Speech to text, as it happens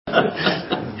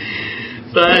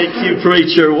Thank you,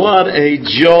 preacher. What a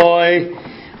joy,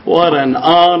 what an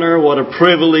honor, what a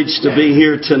privilege to be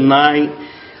here tonight.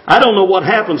 I don't know what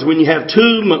happens when you have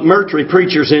two McMurtry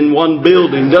preachers in one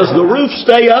building. Does the roof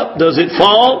stay up? Does it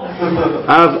fall?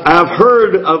 I've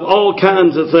heard of all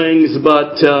kinds of things,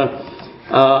 but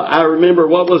I remember,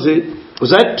 what was it?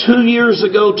 Was that 2 years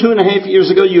ago, 2.5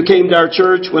 years ago, you came to our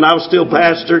church when I was still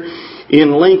pastor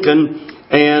in Lincoln,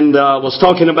 and was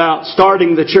talking about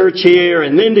starting the church here,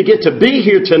 and then to get to be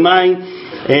here tonight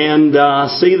and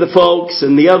see the folks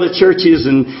and the other churches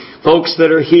and folks that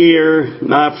are here.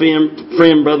 My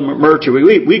friend Brother McMurtry,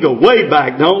 we go way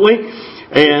back, don't we?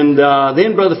 And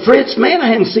then Brother Fritz, man,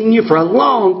 I hadn't seen you for a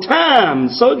long time.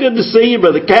 So good to see you,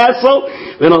 Brother Castle.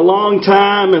 Been a long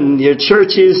time, and your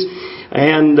churches.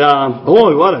 And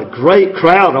boy, what a great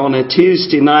crowd on a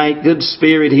Tuesday night. Good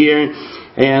spirit here.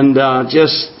 And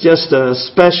just a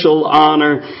special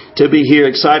honor to be here.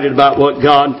 Excited about what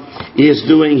God is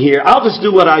doing here. I'll just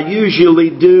do what I usually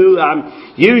do.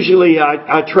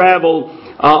 I travel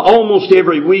almost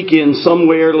every weekend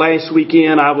somewhere.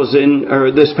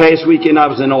 This past weekend I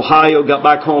was in Ohio, got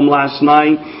back home last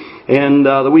night. And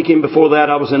the weekend before that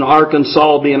I was in Arkansas,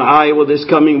 I'll be in Iowa this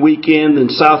coming weekend, and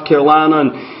South Carolina,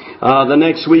 and the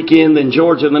next weekend, then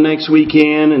Georgia the next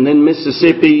weekend, and then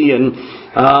Mississippi. And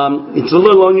it's a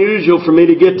little unusual for me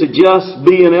to get to just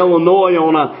be in Illinois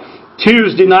on a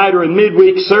Tuesday night or a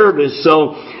midweek service.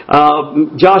 So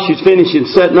Josh is finishing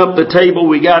setting up the table.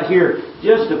 We got here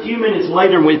just a few minutes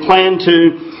later, and we plan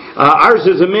to. Ours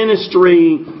is a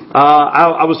ministry.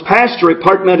 I was pastor at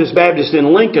Park Meadows Baptist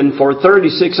in Lincoln for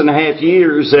 36.5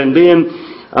 years, and then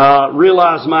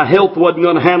realized my health wasn't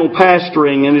going to handle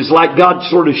pastoring, and it's like God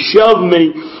sort of shoved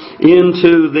me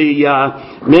into the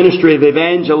ministry of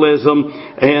evangelism,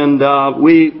 and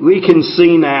we can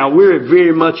see now we're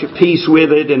very much at peace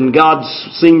with it, and God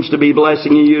seems to be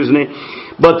blessing and using it.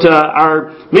 But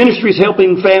our ministry is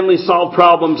helping families solve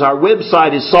problems. Our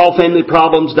website is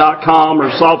solvefamilyproblems.com or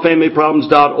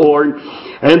solvefamilyproblems.org.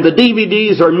 And the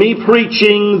DVDs are me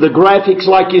preaching. The graphics,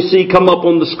 like you see, come up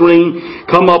on the screen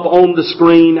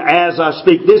as I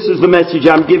speak. This is the message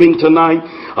I'm giving tonight.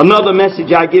 Another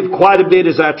message I give quite a bit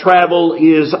as I travel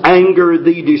is Anger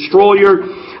the Destroyer.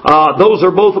 Those are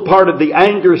both a part of the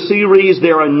Anger series.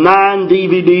 There are 9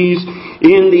 DVDs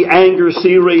in the Anger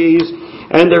series.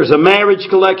 And there's a marriage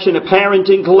collection, a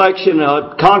parenting collection,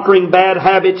 a conquering bad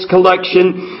habits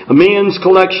collection, a men's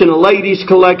collection, a ladies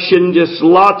collection, just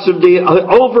lots of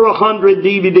over 100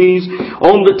 DVDs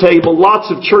on the table.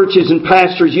 Lots of churches and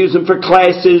pastors use them for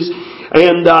classes.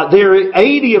 And there are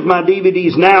 80 of my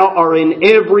DVDs now are in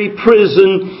every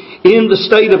prison in the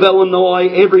state of Illinois,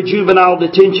 every juvenile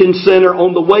detention center.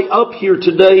 On the way up here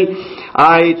today,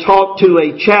 I talked to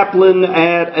a chaplain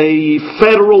at a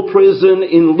federal prison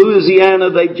in Louisiana.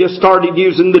 They've just started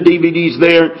using the DVDs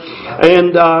there.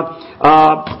 And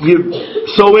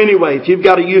so anyway, if you've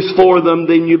got a use for them,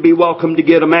 then you'd be welcome to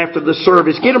get them after the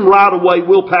service. Get them right away.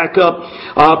 We'll pack up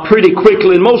pretty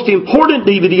quickly. And most important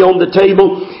DVD on the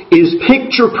table is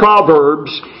Picture Proverbs.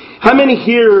 How many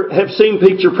here have seen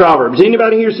Picture Proverbs?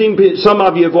 Anybody here seen? Some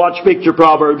of you have watched Picture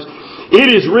Proverbs. It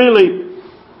is really,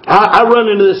 I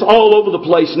run into this all over the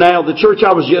place now. The church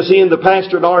I was just in, the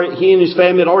pastor, he and his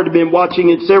family had already been watching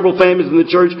it. Several families in the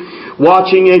church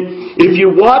watching it. If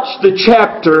you watch the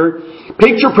chapter,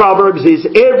 Picture Proverbs is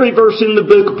every verse in the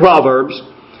book of Proverbs,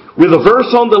 with a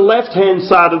verse on the left-hand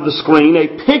side of the screen,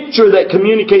 a picture that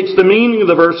communicates the meaning of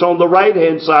the verse on the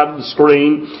right-hand side of the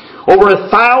screen. Over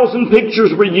 1,000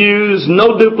 pictures were used,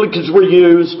 no duplicates were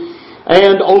used,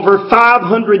 and over 500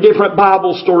 different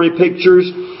Bible story pictures.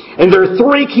 And there are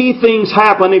 3 key things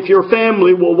happen if your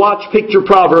family will watch Picture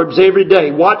Proverbs every day.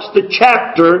 Watch the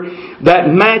chapter that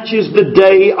matches the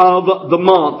day of the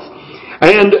month.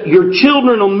 And your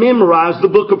children will memorize the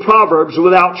book of Proverbs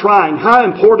without trying. How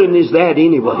important is that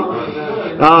anyway?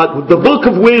 The book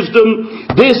of wisdom,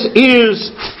 this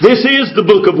is the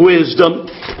book of wisdom.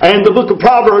 And the book of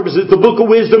Proverbs is the book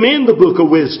of wisdom in the book of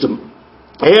wisdom.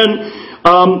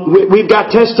 And we've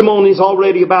got testimonies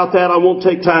already about that. I won't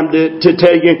take time to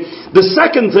tell you. The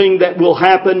second thing that will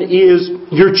happen is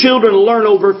your children will learn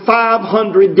over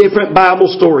 500 different Bible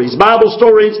stories. Bible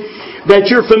stories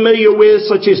that you're familiar with,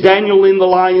 such as Daniel in the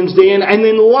lion's den, and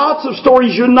then lots of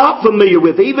stories you're not familiar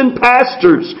with. Even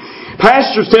pastors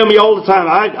Pastors tell me all the time,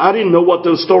 I didn't know what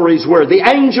those stories were. The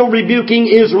angel rebuking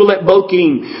Israel at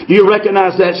Bochim. Do you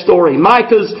recognize that story?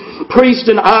 Micah's priest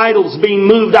and idols being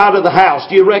moved out of the house.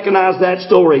 Do you recognize that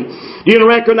story? Do you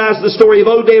recognize the story of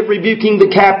Oded rebuking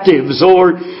the captives?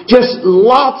 Or just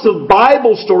lots of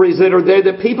Bible stories that are there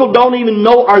that people don't even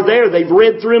know are there. They've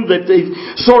read through them, that they've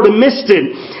sort of missed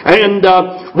it. And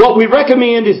what we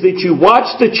recommend is that you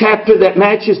watch the chapter that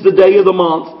matches the day of the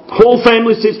month. Whole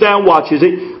family sits down, watches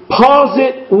it. Pause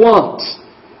it once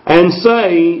and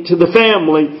say to the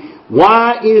family,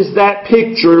 why is that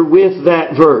picture with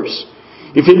that verse?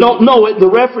 If you don't know it, the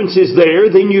reference is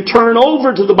there, then you turn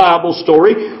over to the Bible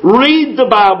story, read the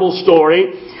Bible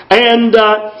story, and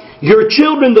your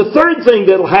children, the third thing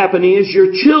that will happen is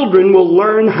your children will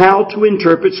learn how to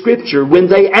interpret Scripture. When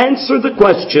they answer the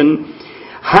question,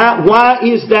 why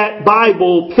is that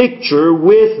Bible picture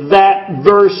with that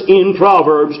verse in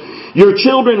Proverbs? Your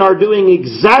children are doing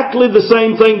exactly the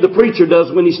same thing the preacher does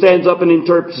when he stands up and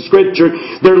interprets Scripture.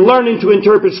 They're learning to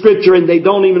interpret Scripture and they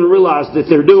don't even realize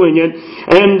that they're doing it.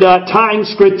 And tying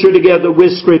Scripture together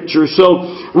with Scripture. So,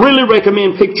 really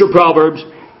recommend Picture Proverbs.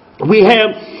 We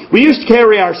used to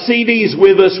carry our CDs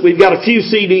with us. We've got a few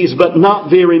CDs, but not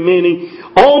very many.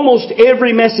 Almost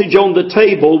every message on the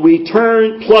table, we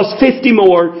turned, plus 50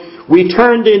 more, we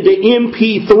turned into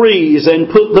MP3s and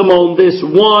put them on this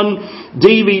one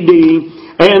DVD,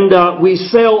 and we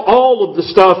sell all of the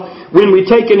stuff. When we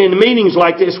take it into meetings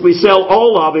like this, we sell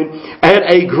all of it at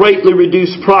a greatly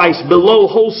reduced price, below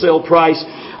wholesale price,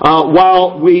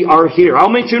 while we are here. I'll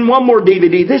mention one more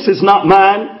DVD. This is not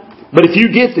mine, but if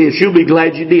you get this, you'll be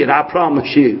glad you did, I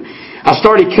promise you. I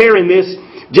started carrying this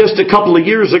just a couple of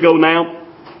years ago now.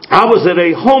 I was at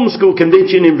a homeschool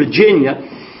convention in Virginia,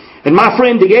 and my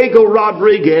friend Diego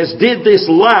Rodriguez did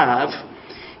this live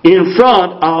in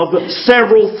front of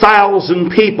several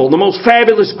thousand people. The most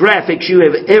fabulous graphics you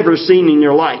have ever seen in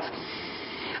your life.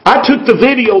 I took the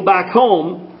video back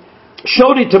home,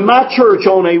 showed it to my church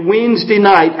on a Wednesday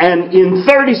night, and in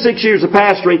 36 years of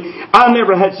pastoring, I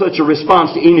never had such a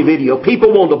response to any video.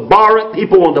 People wanted to borrow it,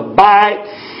 people wanted to buy it,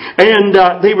 and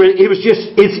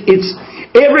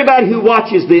everybody who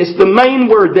watches this, the main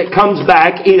word that comes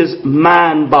back is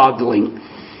mind-boggling.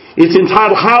 It's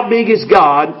entitled, How Big is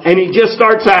God? And he just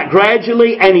starts out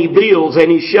gradually and he builds and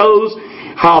he shows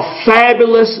how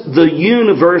fabulous the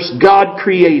universe God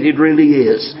created really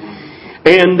is.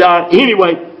 And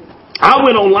anyway, I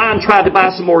went online, tried to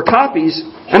buy some more copies,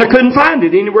 and I couldn't find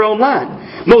it anywhere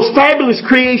online. Most fabulous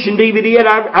creation DVD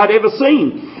I'd ever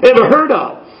seen, ever heard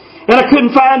of. And I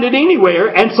couldn't find it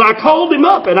anywhere. And so I called him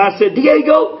up and I said,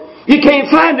 Diego, you can't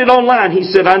find it online. He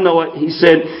said, I know it. He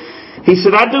said,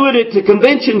 I do it at the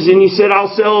conventions, and he said,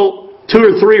 I'll sell 2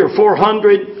 or 3 or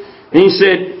 400. And he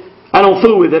said, I don't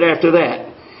fool with it after that.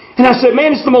 And I said,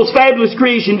 man, it's the most fabulous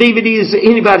creation DVDs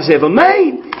anybody's ever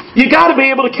made. You got to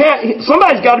be able to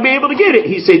somebody's got to be able to get it.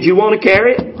 He said, you want to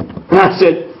carry it? And I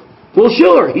said, well,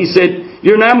 sure. He said,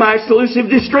 you're now my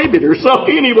exclusive distributor. So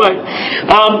anyway,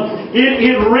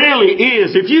 it really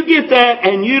is. If you get that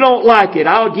and you don't like it,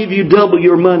 I'll give you double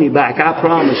your money back. I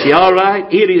promise you. All right?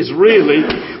 It is really,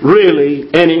 really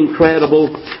an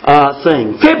incredible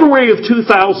thing. February of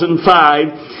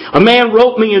 2005, a man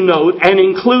wrote me a note and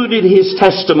included his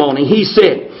testimony. He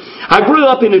said, I grew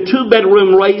up in a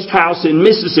 2-bedroom raised house in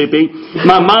Mississippi.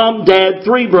 My mom, dad,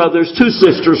 3 brothers, 2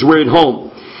 sisters were at home.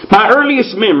 My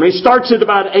earliest memory starts at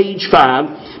about age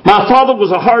 5. My father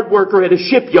was a hard worker at a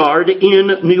shipyard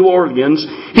in New Orleans.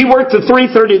 He worked the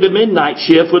 3:30 to midnight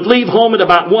shift, would leave home at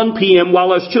about 1 p.m.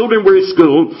 while his children were at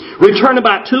school, return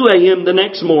about 2 a.m. the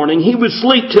next morning. He would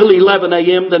sleep till 11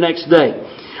 a.m. the next day.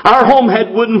 Our home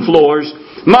had wooden floors.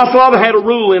 My father had a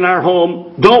rule in our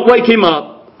home, don't wake him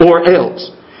up or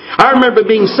else. I remember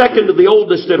being second to the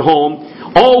oldest at home,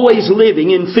 always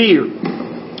living in fear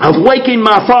of waking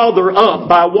my father up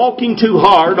by walking too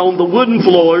hard on the wooden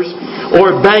floors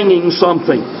or banging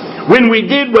something. When we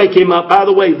did wake him up, by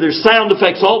the way, there's sound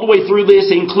effects all the way through this,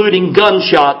 including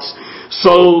gunshots.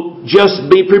 So just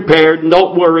be prepared and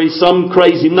don't worry, some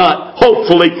crazy nut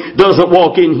hopefully doesn't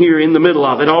walk in here in the middle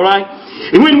of it, all right?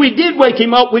 And when we did wake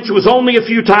him up, which was only a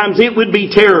few times, it would be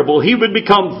terrible. He would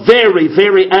become very,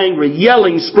 very angry,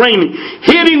 yelling, screaming,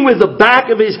 hitting with the back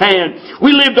of his hand.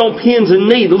 We lived on pins and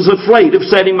needles, afraid of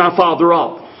setting my father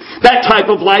off. That type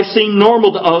of life seemed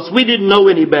normal to us. We didn't know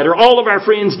any better. All of our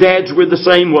friends' dads were the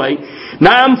same way.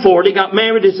 Now I'm 40, got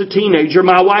married as a teenager,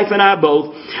 my wife and I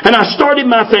both, and I started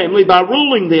my family by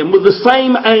ruling them with the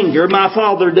same anger my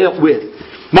father dealt with.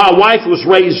 My wife was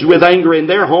raised with anger in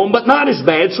their home, but not as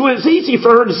bad, so it was easy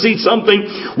for her to see something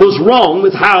was wrong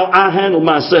with how I handled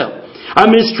myself. I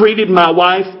mistreated my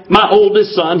wife, my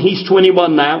oldest son, he's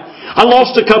 21 now. I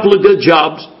lost a couple of good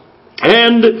jobs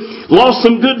and lost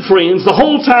some good friends, the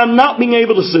whole time not being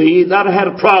able to see that I had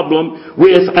a problem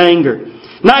with anger.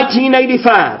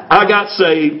 1985, I got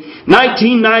saved.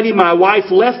 1990, my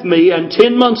wife left me, and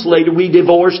 10 months later we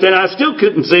divorced, and I still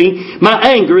couldn't see my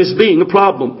anger as being a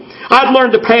problem. I'd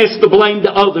learned to pass the blame to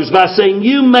others by saying,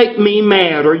 you make me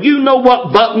mad, or you know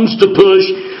what buttons to push,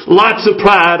 lots of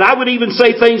pride. I would even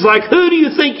say things like, who do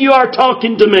you think you are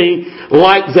talking to me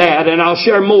like that? And I'll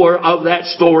share more of that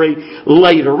story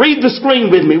later. Read the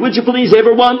screen with me, would you please,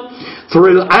 everyone?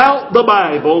 Throughout the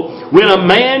Bible, when a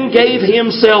man gave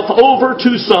himself over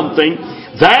to something,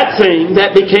 that thing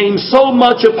that became so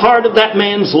much a part of that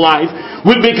man's life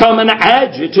would become an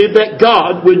adjective that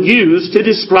God would use to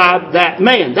describe that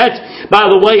man. That's, by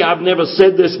the way, I've never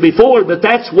said this before, but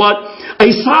that's what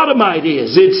a sodomite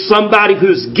is. It's somebody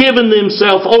who's given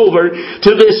themselves over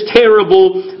to this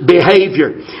terrible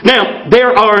behavior. Now,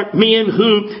 there are men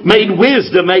who made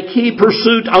wisdom a key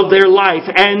pursuit of their life,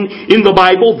 and in the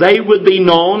Bible they would be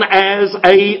known as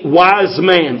a wise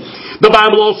man. The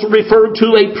Bible also referred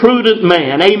to a prudent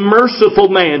man, a merciful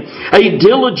man, a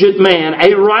diligent man,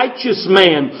 a righteous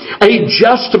man, a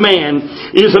just man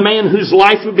is a man whose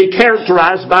life would be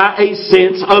characterized by a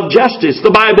sense of justice.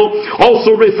 The Bible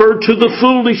also referred to the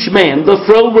foolish man, the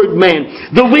froward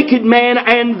man, the wicked man,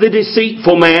 and the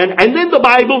deceitful man. And then the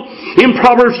Bible in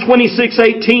Proverbs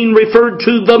 26:18 referred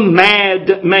to the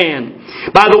mad man.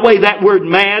 By the way, that word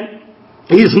mad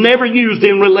is never used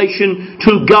in relation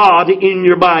to God in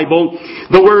your Bible.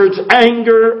 The words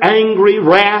anger, angry,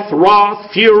 wrath,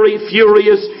 wrath, fury,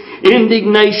 furious,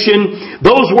 indignation,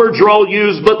 those words are all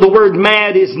used, but the word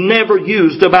mad is never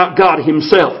used about God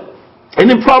Himself. And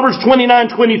in Proverbs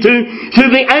 29:22, to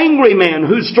the angry man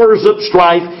who stirs up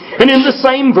strife, and in the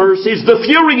same verse is the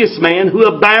furious man who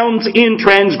abounds in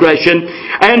transgression.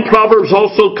 And Proverbs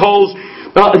also calls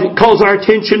our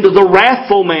attention to the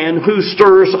wrathful man who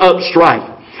stirs up strife.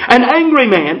 An angry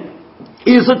man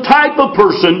is a type of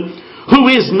person who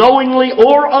is knowingly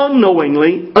or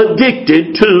unknowingly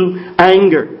addicted to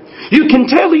anger. You can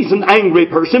tell he's an angry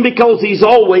person because he's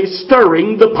always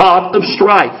stirring the pot of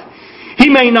strife. He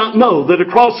may not know that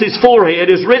across his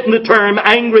forehead is written the term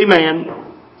angry man,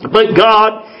 but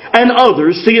God and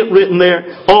others see it written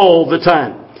there all the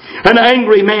time. An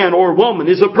angry man or woman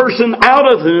is a person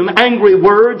out of whom angry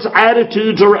words,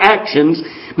 attitudes, or actions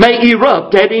may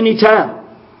erupt at any time.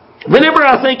 Whenever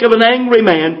I think of an angry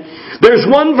man, there's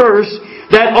one verse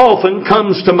that often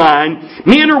comes to mind.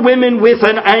 Men or women with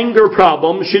an anger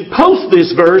problem should post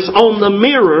this verse on the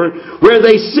mirror where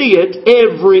they see it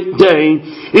every day.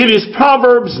 It is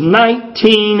Proverbs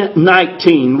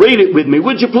 19:19. Read it with me.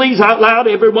 Would you please out loud,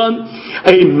 everyone?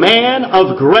 A man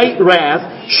of great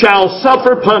wrath shall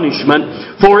suffer punishment,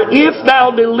 for if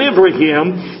thou deliver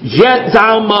him, yet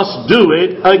thou must do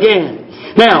it again.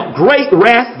 Now, great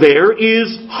wrath there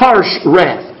is harsh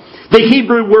wrath. The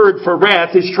Hebrew word for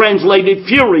wrath is translated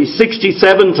fury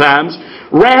 67 times,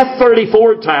 wrath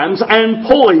 34 times, and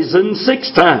poison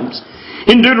 6 times.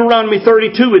 In Deuteronomy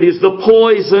 32, it is the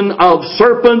poison of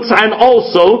serpents and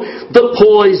also the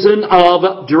poison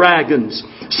of dragons.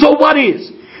 So what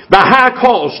is the high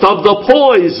cost of the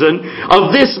poison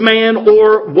of this man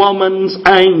or woman's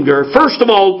anger? First of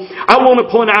all, I want to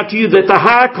point out to you that the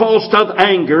high cost of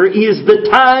anger is the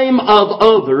time of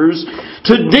others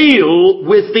to deal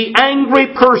with the angry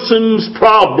person's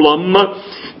problem.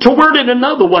 To word it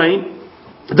another way,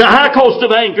 the high cost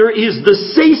of anger is the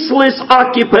ceaseless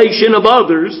occupation of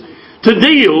others to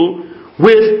deal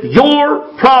with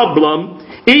your problem,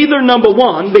 either number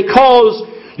one, because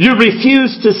you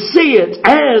refuse to see it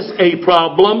as a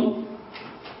problem.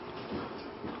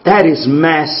 That is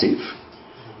massive.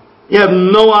 You have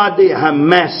no idea how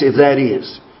massive that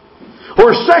is.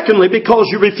 Or secondly, because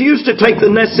you refuse to take the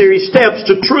necessary steps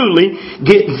to truly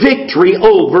get victory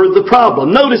over the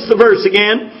problem. Notice the verse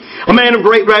again. A man of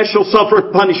great wrath shall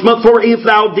suffer punishment, for if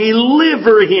thou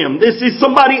deliver him. This is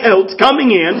somebody else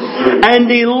coming in and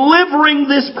delivering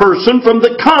this person from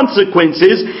the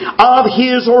consequences of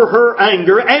his or her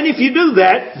anger. And if you do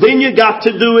that, then you got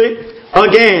to do it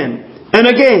again and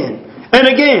again and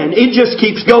again. It just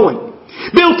keeps going.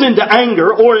 Built into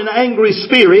anger or an angry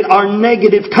spirit are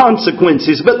negative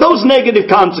consequences. But those negative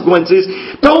consequences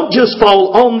don't just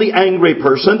fall on the angry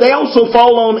person. They also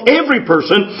fall on every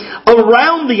person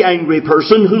around the angry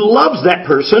person who loves that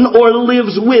person or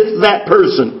lives with that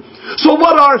person. So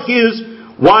what are his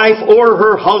wife or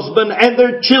her husband and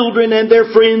their children and their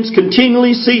friends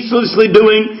continually, ceaselessly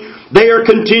doing? They are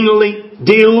continually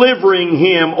delivering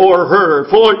him or her.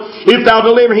 For if thou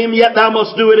deliver him, yet thou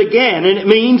must do it again. And it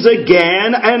means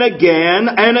again and again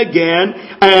and again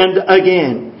and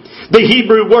again. The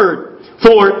Hebrew word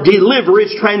for deliver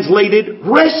is translated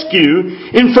rescue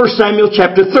in 1 Samuel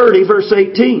chapter 30 verse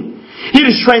 18. It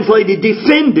is translated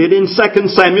defended in 2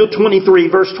 Samuel 23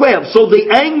 verse 12. So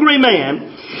the angry man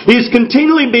is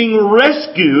continually being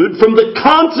rescued from the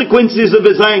consequences of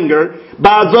his anger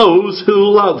by those who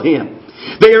love him.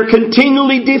 They are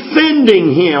continually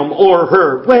defending him or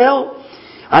her. Well,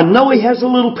 I know he has a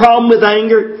little problem with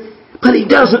anger, but he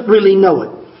doesn't really know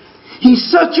it. He's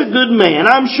such a good man.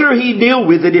 I'm sure he'd deal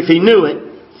with it if he knew it.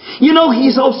 You know,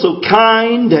 he's also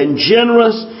kind and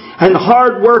generous and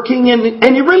hardworking, and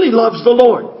he really loves the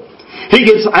Lord. He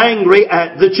gets angry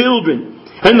at the children.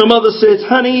 And the mother says,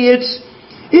 honey,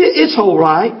 it's all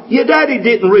right. Your daddy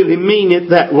didn't really mean it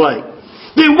that way.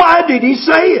 Then why did he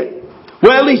say it?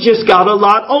 Well, he's just got a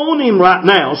lot on him right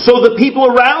now. So the people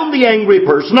around the angry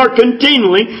person are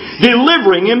continually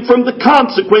delivering him from the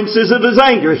consequences of his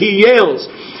anger. He yells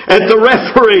at the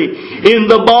referee in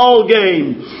the ball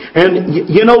game. And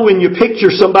you know, when you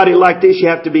picture somebody like this, you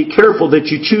have to be careful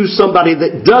that you choose somebody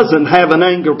that doesn't have an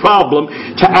anger problem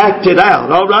to act it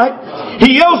out, all right?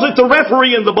 He yells at the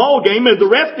referee in the ball game, and the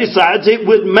ref decides it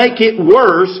would make it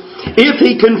worse if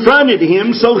he confronted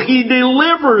him, so he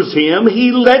delivers him.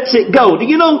 He lets it go. Do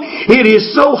you know, it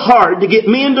is so hard to get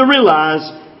men to realize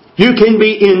you can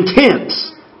be intense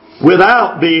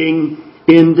without being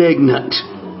indignant.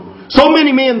 So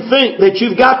many men think that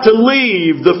you've got to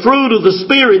leave the fruit of the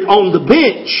Spirit on the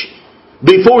bench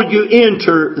before you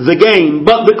enter the game.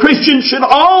 But the Christian should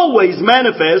always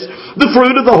manifest the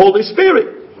fruit of the Holy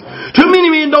Spirit. Too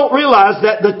many men don't realize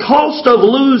that the cost of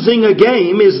losing a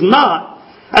game is not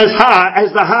as high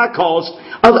as the high cost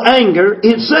of anger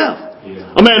itself.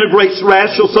 A man of great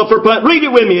wrath shall suffer punishment. Read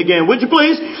it with me again, would you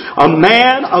please? A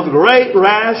man of great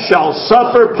wrath shall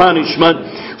suffer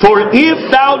punishment. For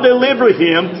if thou deliver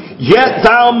him, yet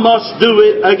thou must do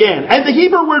it again. And the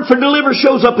Hebrew word for deliver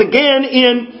shows up again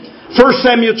in 1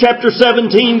 Samuel chapter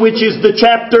 17, which is the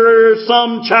chapter,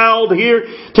 some child here.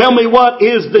 Tell me, what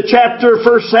is the chapter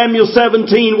 1 Samuel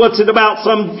 17? What's it about?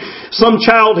 Some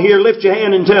child here. Lift your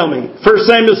hand and tell me. 1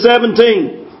 Samuel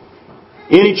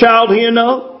 17. Any child here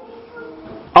know?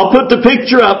 I'll put the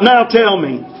picture up. Now tell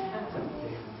me.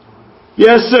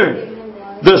 Yes, sir.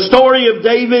 The story of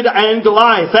David and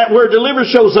Goliath. That word deliver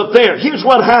shows up there. Here's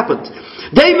what happened.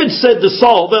 David said to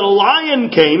Saul that a lion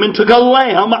came and took a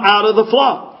lamb out of the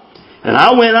flock. And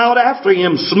I went out after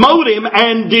him, smote him,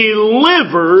 and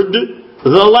delivered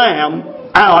the lamb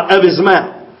out of his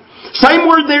mouth. Same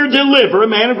word there, deliver. A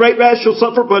man of great wrath shall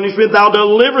suffer punishment. Thou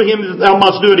deliver him, thou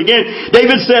must do it again.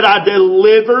 David said, I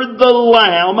delivered the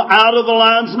lamb out of the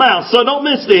lion's mouth. So don't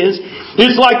miss this.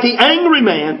 It's like the angry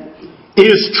man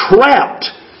is trapped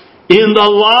in the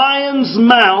lion's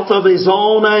mouth of his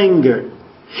own anger.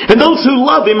 And those who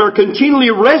love him are continually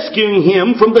rescuing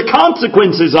him from the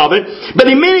consequences of it.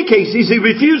 But in many cases, he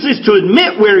refuses to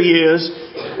admit where he is,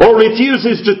 or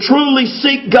refuses to truly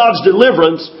seek God's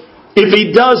deliverance if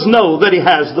he does know that he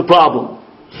has the problem.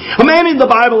 A man in the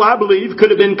Bible, I believe,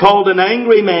 could have been called an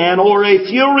angry man, or a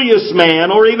furious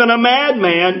man, or even a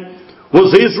madman,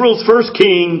 was Israel's first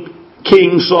king,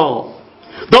 King Saul.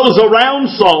 Those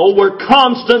around Saul were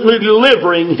constantly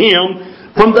delivering him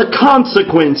from the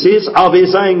consequences of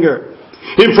his anger.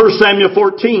 In 1 Samuel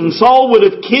 14, Saul would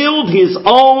have killed his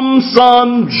own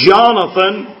son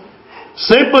Jonathan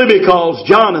simply because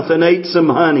Jonathan ate some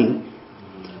honey.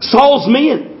 Saul's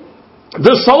men,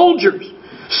 the soldiers,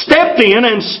 stepped in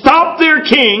and stopped their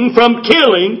king from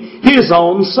killing his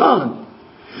own son.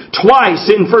 Twice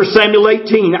in 1 Samuel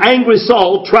 18, angry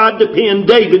Saul tried to pin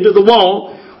David to the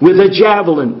wall with a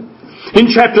javelin. In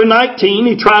chapter 19,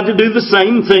 he tried to do the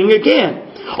same thing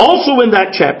again. Also in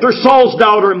that chapter, Saul's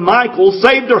daughter Michal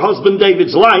saved her husband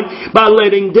David's life by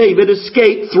letting David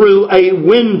escape through a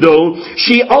window.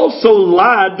 She also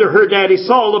lied to her daddy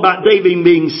Saul about David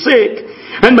being sick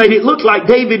and made it look like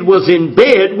David was in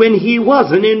bed when he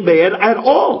wasn't in bed at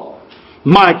all.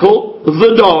 Michal,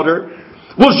 the daughter,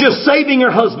 was just saving her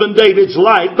husband David's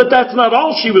life, but that's not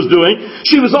all she was doing.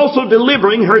 She was also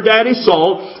delivering her daddy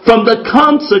Saul from the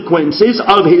consequences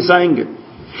of his anger.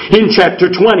 In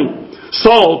chapter 20,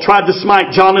 Saul tried to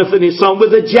smite Jonathan, his son,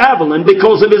 with a javelin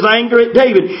because of his anger at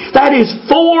David. That is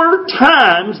 4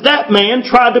 times that man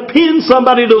tried to pin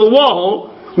somebody to the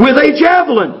wall with a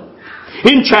javelin.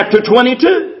 In chapter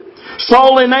 22,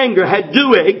 Saul in anger had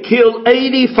Doeg kill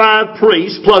 85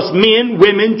 priests plus men,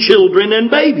 women, children, and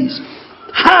babies.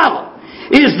 How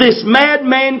is this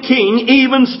madman king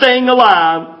even staying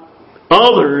alive?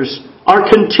 Others are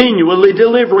continually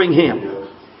delivering him.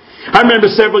 I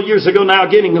remember several years ago now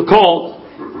getting a call.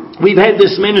 We've had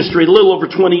this ministry a little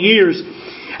over 20 years.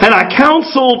 And I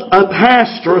counseled a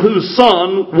pastor whose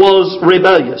son was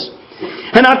rebellious.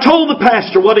 And I told the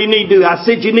pastor what he needed to do. I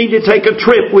said, you need to take a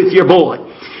trip with your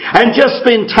boy. And just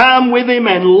spend time with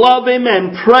him and love him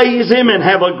and praise him and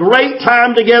have a great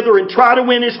time together and try to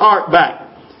win his heart back.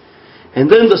 And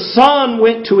then the son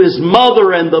went to his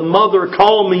mother and the mother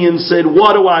called me and said,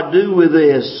 what do I do with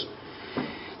this?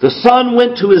 The son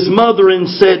went to his mother and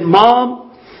said,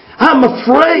 Mom, I'm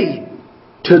afraid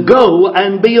to go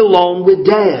and be alone with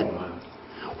Dad.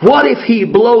 What if he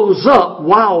blows up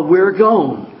while we're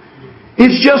gone?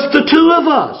 It's just the two of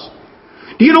us.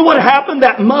 Do you know what happened?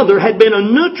 That mother had been a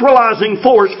neutralizing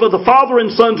force for the father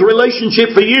and son's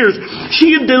relationship for years.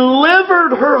 She had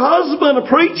delivered her husband, a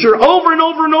preacher, over and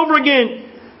over and over again.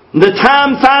 The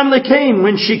time finally came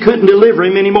when she couldn't deliver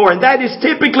him anymore. And that is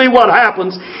typically what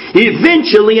happens.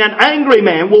 Eventually an angry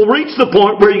man will reach the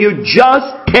point where you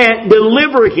just can't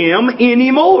deliver him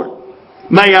anymore.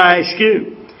 May I ask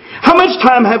you, how much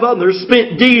time have others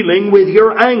spent dealing with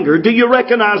your anger? Do you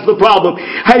recognize the problem?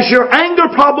 Has your anger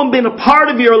problem been a part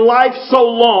of your life so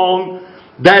long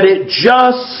that it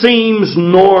just seems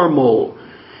normal?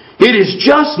 It is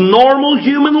just normal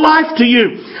human life to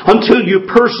you until you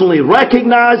personally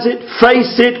recognize it,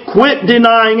 face it, quit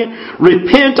denying it,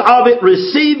 repent of it,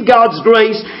 receive God's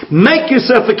grace, make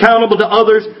yourself accountable to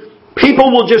others. People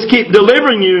will just keep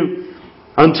delivering you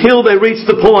until they reach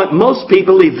the point most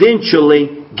people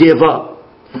eventually give up.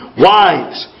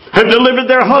 Wives have delivered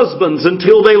their husbands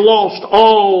until they lost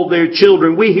all their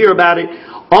children. We hear about it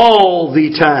all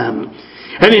the time.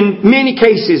 And in many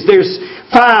cases there's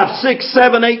 5, 6,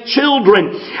 7, 8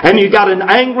 children, and you got an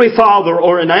angry father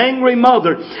or an angry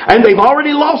mother, and they've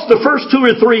already lost the first 2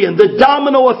 or 3, and the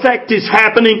domino effect is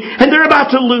happening, and they're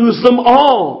about to lose them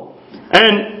all.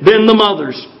 And then the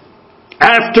mothers,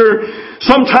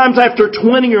 sometimes after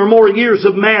 20 or more years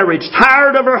of marriage,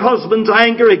 tired of her husband's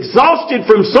anger, exhausted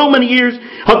from so many years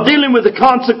of dealing with the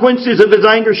consequences of his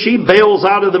anger, she bails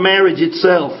out of the marriage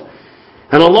itself.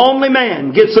 And a lonely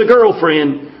man gets a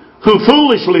girlfriend who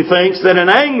foolishly thinks that an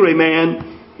angry man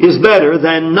is better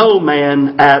than no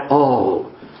man at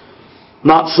all.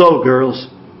 Not so, girls.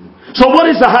 So what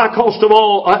is the high cost of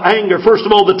all anger? First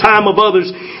of all, the time of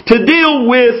others to deal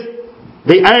with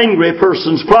the angry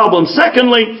person's problem.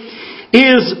 Secondly,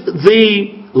 is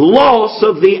the loss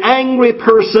of the angry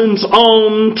person's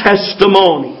own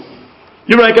testimony.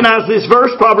 You recognize this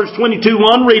verse, Proverbs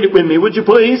 22:1. Read it with me, would you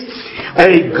please?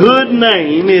 A good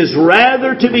name is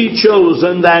rather to be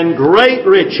chosen than great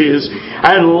riches,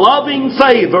 and loving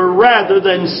favor rather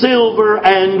than silver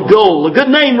and gold. A good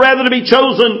name rather to be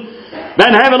chosen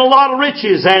than having a lot of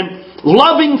riches, and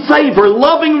loving favor,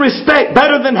 loving respect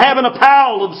better than having a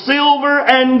pile of silver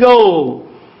and gold.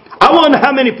 I wonder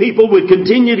how many people would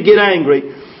continue to get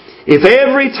angry if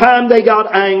every time they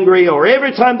got angry or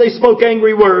every time they spoke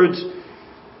angry words,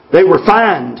 they were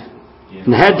fined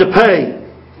and had to pay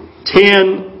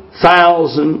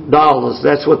 $10,000.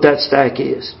 That's what that stack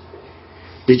is.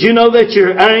 Did you know that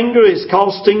your anger is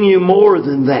costing you more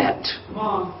than that?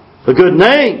 A good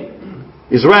name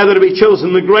is rather to be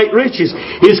chosen than great riches.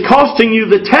 Is costing you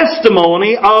the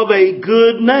testimony of a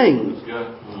good name.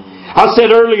 I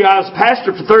said earlier I was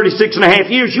pastor for 36 and a half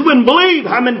years. You wouldn't believe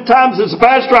how many times as a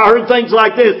pastor I heard things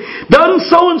like this. Doesn't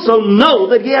so-and-so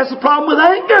know that he has a problem with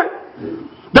anger?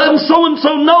 Doesn't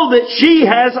so-and-so know that she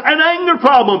has an anger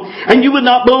problem? And you would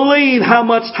not believe how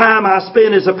much time I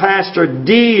spent as a pastor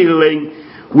dealing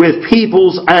with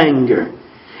people's anger.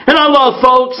 And I love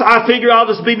folks. I figure I'll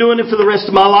just be doing it for the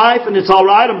rest of my life, and it's all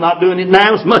right. I'm not doing it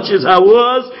now as much as I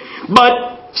was.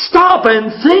 But stop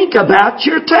and think about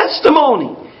your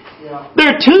testimony.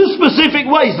 There are 2 specific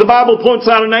ways the Bible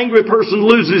points out an angry person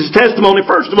loses his testimony.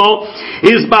 First of all,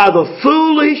 is by the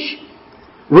foolish,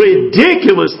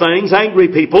 ridiculous things angry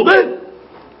people do.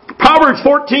 Proverbs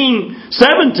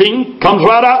 14:17 comes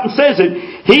right out and says it.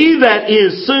 He that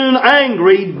is soon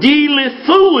angry dealeth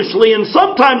foolishly, and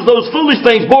sometimes those foolish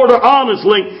things border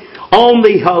honestly on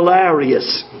the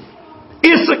hilarious.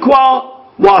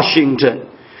 Issaquah, Washington.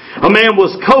 A man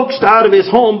was coaxed out of his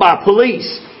home by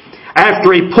police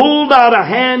after he pulled out a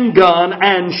handgun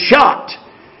and shot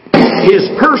his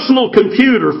personal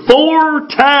computer 4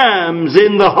 times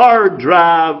in the hard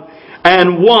drive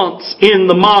and once in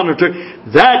the monitor.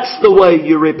 That's the way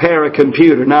you repair a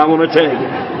computer. Now I want to tell you.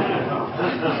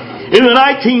 In the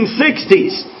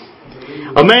 1960s,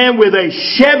 a man with a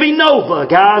Chevy Nova,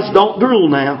 guys, don't drool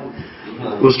now,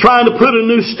 Was trying to put a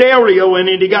new stereo in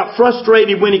it. He got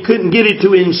frustrated when he couldn't get it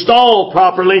to install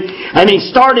properly, and he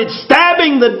started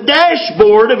stabbing the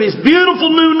dashboard of his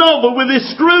beautiful new Nova with his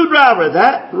screwdriver.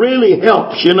 That really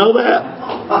helps, you know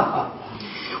that?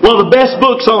 One of the best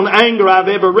books on anger I've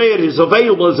ever read is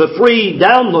available as a free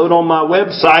download on my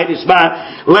website. It's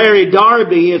by Larry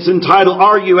Darby. It's entitled,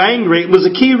 Are You Angry? It was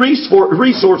a key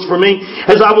resource for me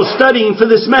as I was studying for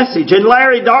this message. And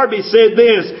Larry Darby said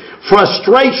this: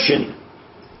 frustration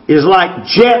is like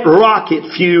jet rocket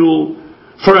fuel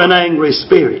for an angry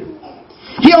spirit.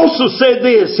 He also said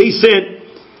this. He said,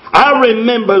 I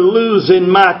remember losing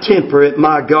my temper at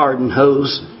my garden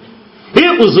hose.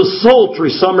 It was a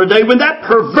sultry summer day when that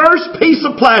perverse piece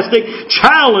of plastic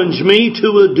challenged me to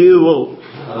a duel.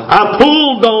 I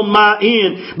pulled on my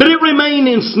end, but it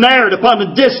remained ensnared upon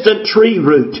a distant tree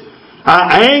root.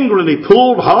 I angrily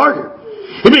pulled harder.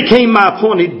 It became my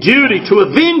appointed duty to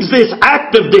avenge this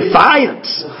act of defiance,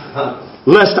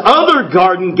 lest other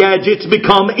garden gadgets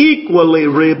become equally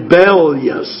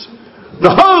rebellious.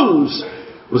 The hose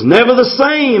was never the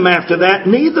same after that.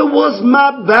 Neither was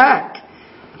my back.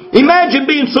 Imagine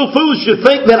being so foolish to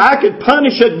think that I could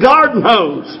punish a garden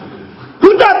hose.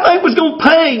 Who did I think was going to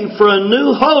pay for a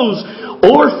new hose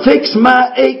or fix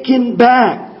my aching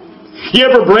back? You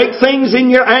ever break things in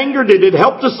your anger? Did it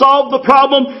help to solve the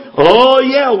problem? Oh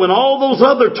yeah, when all those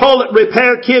other toilet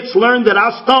repair kits learned that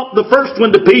I stomped the first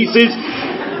one to pieces,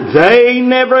 they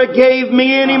never gave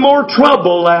me any more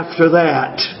trouble after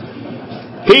that.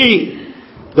 He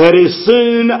that is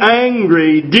soon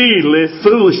angry dealeth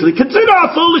foolishly. Consider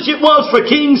how foolish it was for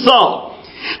King Saul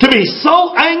to be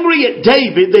so angry at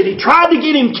David that he tried to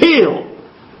get him killed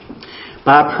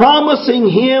by promising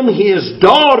him his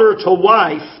daughter to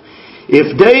wife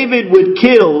if David would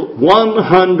kill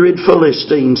 100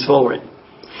 Philistines for it.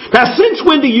 Now, since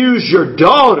when to use your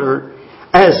daughter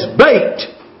as bait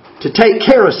to take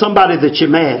care of somebody that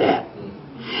you're mad at?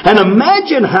 And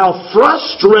imagine how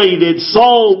frustrated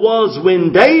Saul was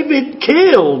when David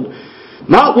killed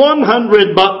not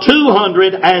 100 but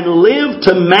 200 and lived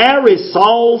to marry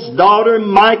Saul's daughter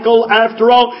Michal after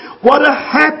all. What a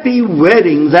happy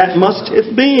wedding that must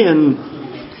have been.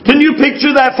 Can you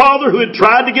picture that father who had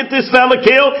tried to get this fella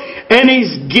killed and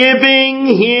he's giving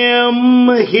him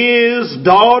his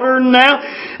daughter now?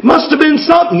 Must have been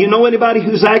something. You know anybody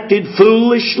who's acted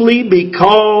foolishly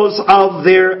because of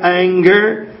their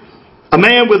anger? A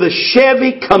man with a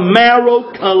Chevy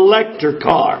Camaro collector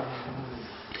car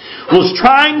was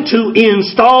trying to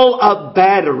install a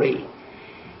battery.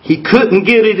 He couldn't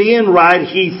get it in right.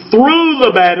 He threw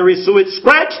the battery so it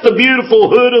scratched the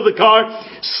beautiful hood of the car,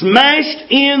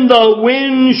 smashed in the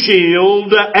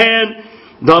windshield, and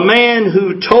the man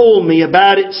who told me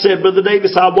about it said, Brother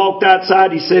Davis, I walked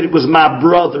outside. He said it was my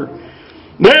brother.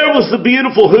 There was the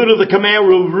beautiful hood of the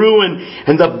Camaro ruined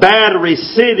and the battery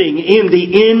sitting in the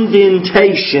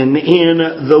indentation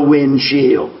in the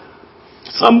windshield.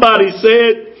 Somebody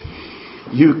said,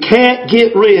 you can't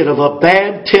get rid of a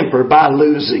bad temper by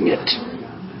losing it.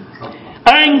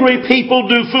 Angry people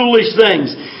do foolish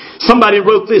things. Somebody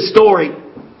wrote this story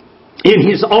in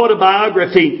his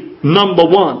autobiography, Number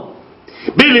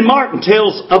 1. Billy Martin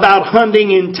tells about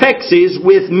hunting in Texas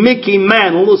with Mickey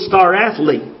Mantle, a star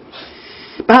athlete.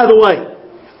 By the way,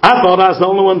 I thought I was the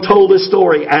only one told this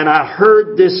story, and I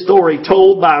heard this story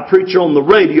told by a preacher on the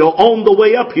radio on the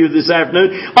way up here this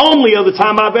afternoon. Only other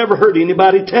time I've ever heard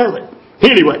anybody tell it.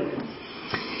 Anyway,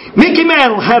 Mickey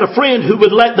Mantle had a friend who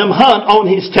would let them hunt on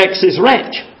his Texas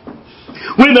ranch.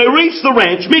 When they reached the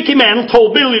ranch, Mickey Mantle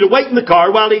told Billy to wait in the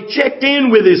car while he checked in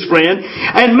with his friend,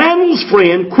 and Mantle's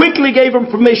friend quickly gave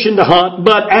him permission to hunt,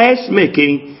 but asked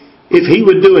Mickey if he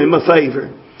would do him a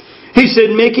favor. He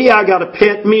said, Mickey, I got a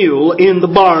pet mule in the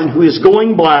barn who is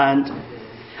going blind.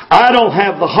 I don't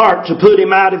have the heart to put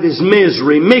him out of his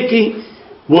misery. Mickey,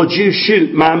 would you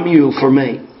shoot my mule for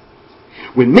me?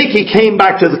 When Mickey came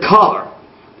back to the car,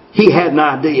 he had an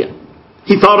idea.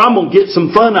 He thought, I'm going to get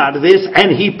some fun out of this,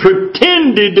 and he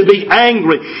pretended to be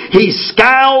angry. He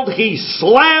scowled, he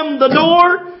slammed the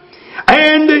door,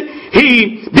 and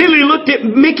Billy looked at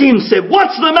Mickey and said,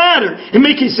 what's the matter? And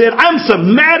Mickey said, I'm so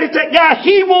mad at that guy,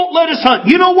 he won't let us hunt.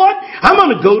 You know what? I'm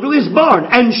going to go to his barn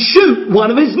and shoot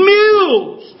one of his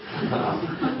mules.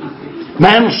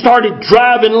 Mantle started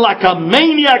driving like a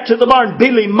maniac to the barn.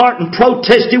 Billy Martin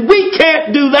protested, we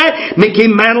can't do that. Mickey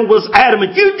Mantle was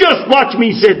adamant. You just watch me,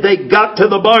 he said. They got to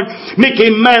the barn. Mickey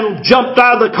Mantle jumped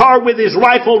out of the car with his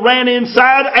rifle, ran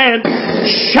inside, and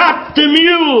shot the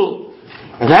mule.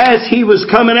 And as he was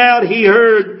coming out, he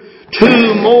heard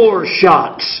 2 more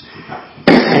shots.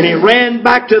 And he ran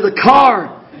back to the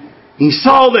car. He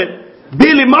saw that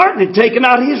Billy Martin had taken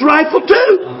out his rifle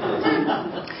too.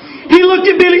 He looked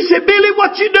at Billy and said, "Billy,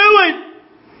 what you doing?"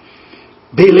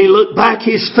 Billy looked back,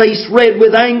 his face red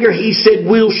with anger. He said,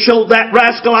 "We'll show that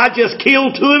rascal I just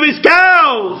killed 2 of his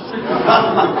cows."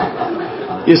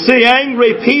 You see,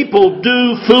 angry people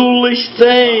do foolish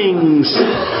things.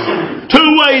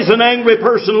 2 ways an angry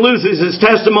person loses his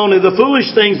testimony: the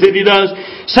foolish things that he does.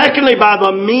 Secondly, by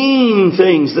the mean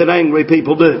things that angry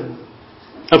people do.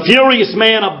 A furious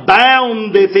man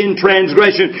aboundeth in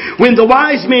transgression. When the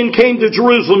wise men came to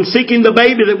Jerusalem seeking the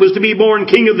baby that was to be born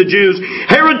King of the Jews,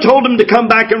 Herod told them to come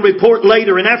back and report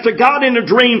later. And after God in a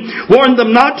dream warned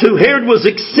them not to, Herod was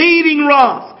exceeding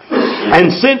wroth,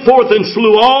 and sent forth and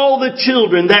slew all the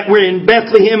children that were in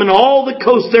Bethlehem and all the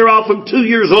coast thereof from 2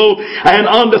 years old and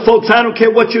unto. Folks, I don't care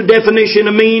what your definition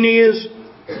of mean is.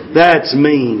 That's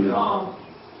mean.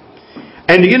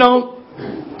 And you know,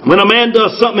 when a man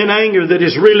does something in anger that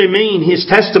is really mean, his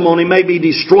testimony may be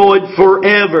destroyed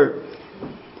forever.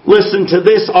 Listen to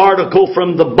this article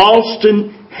from the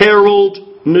Boston Herald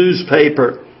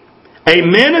newspaper. A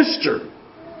minister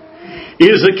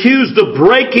is accused of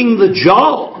breaking the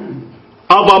jaw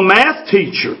of a math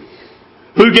teacher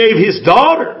who gave his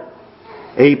daughter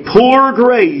a poor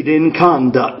grade in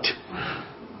conduct.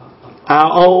 I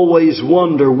always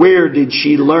wonder, where did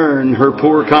she learn her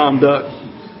poor conduct?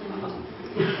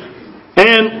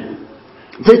 And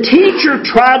the teacher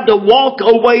tried to walk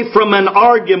away from an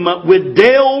argument with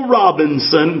Dale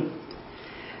Robinson,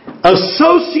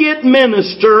 associate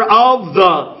minister of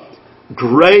the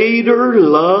Greater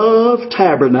Love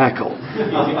Tabernacle.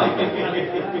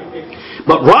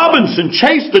 But Robinson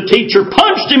chased the teacher,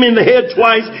 punched him in the head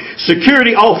twice.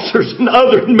 Security officers and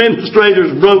other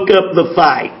administrators broke up the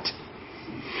fight.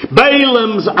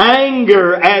 Balaam's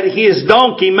anger at his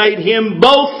donkey made him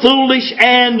both foolish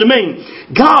and mean.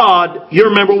 God, you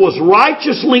remember, was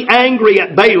righteously angry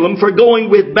at Balaam for going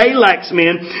with Balak's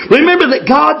men. Remember that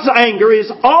God's anger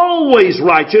is always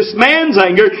righteous. Man's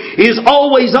anger is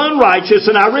always unrighteous.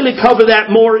 And I really cover that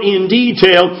more in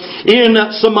detail in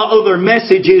some other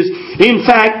messages. In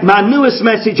fact, my newest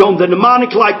message on the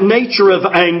demonic-like nature of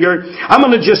anger, I'm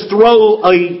going to just throw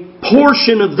a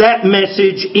portion of that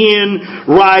message in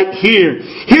right here.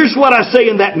 Here's what I say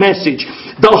in that message.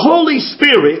 The Holy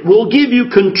Spirit will give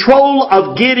you control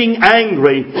of getting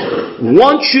angry.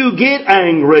 Once you get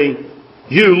angry,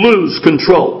 you lose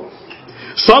control.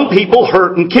 Some people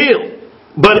hurt and kill,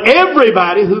 but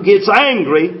everybody who gets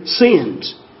angry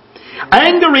sins.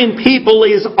 Anger in people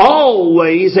is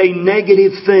always a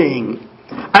negative thing.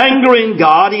 Anger in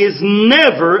God is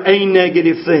never a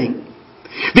negative thing.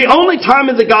 The only time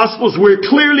in the Gospels we're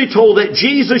clearly told that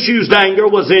Jesus used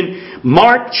anger was in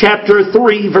Mark chapter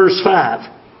 3 verse 5.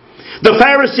 The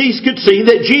Pharisees could see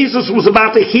that Jesus was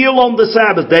about to heal on the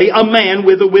Sabbath day a man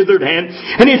with a withered hand.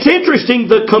 And it's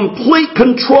interesting, the complete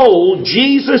control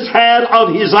Jesus had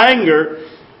of his anger.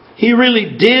 He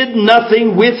really did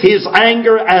nothing with his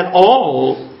anger at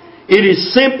all. It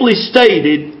is simply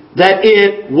stated that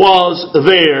it was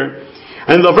there.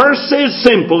 And the verse says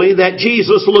simply that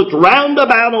Jesus looked round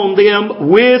about on them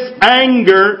with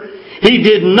anger. He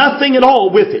did nothing at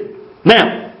all with it.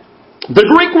 Now, the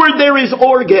Greek word there is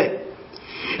orge.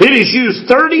 It is used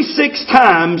 36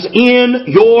 times in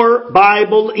your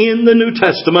Bible in the New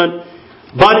Testament,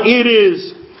 but it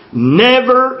is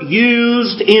never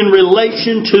used in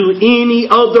relation to any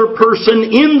other person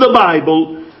in the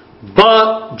Bible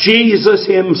but Jesus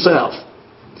Himself.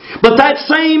 But that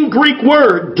same Greek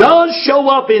word does show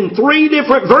up in 3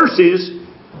 different verses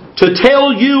to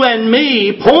tell you and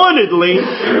me pointedly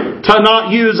to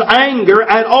not use anger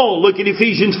at all. Look at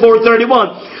Ephesians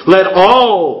 4:31. Let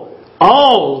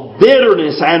all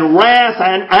bitterness and wrath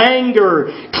and anger,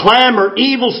 clamor,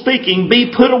 evil speaking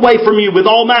be put away from you with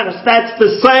all malice. That's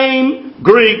the same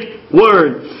Greek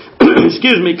word.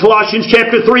 Excuse me, Colossians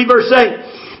chapter 3 verse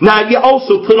 8. Now you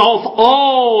also put off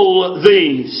all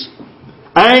these: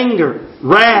 anger,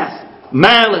 wrath,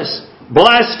 malice,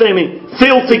 blasphemy,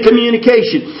 filthy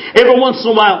communication. Every once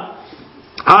in a while,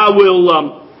 I will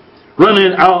run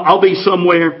in. I'll be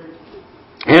somewhere,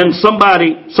 and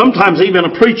somebody, sometimes even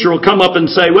a preacher, will come up and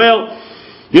say, "Well,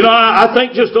 you know, I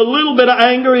think just a little bit of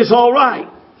anger is all right."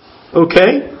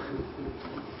 Okay.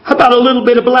 How about a little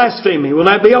bit of blasphemy? Will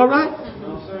that be all right?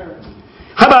 No, sir.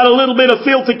 How about a little bit of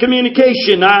filthy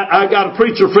communication? I got a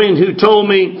preacher friend who told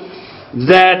me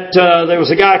that there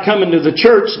was a guy coming to the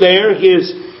church there.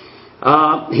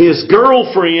 His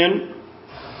girlfriend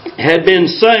had been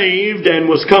saved and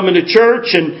was coming to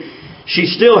church, and she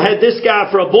still had this guy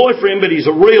for a boyfriend, but he's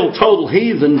a real total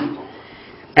heathen.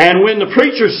 And when the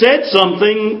preacher said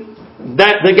something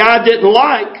that the guy didn't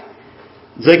like,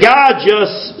 the guy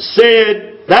just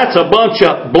said, that's a bunch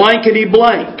of blankety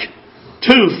blank.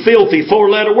 2 filthy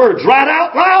 4-letter words. Right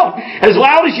out loud. As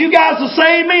loud as you guys will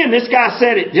say amen. This guy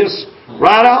said it just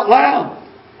right out loud.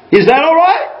 Is that all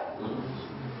right?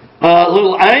 A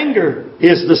little anger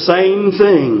is the same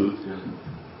thing.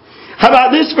 How about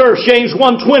this verse, James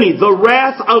 1:20? The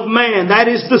wrath of man, that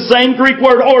is the same Greek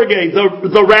word orge.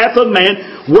 The wrath of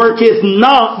man worketh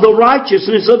not the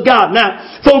righteousness of God.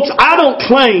 Now, folks, I don't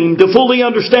claim to fully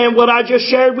understand what I just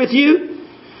shared with you.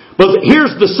 But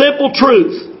here's the simple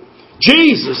truth.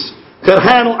 Jesus could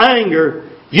handle anger.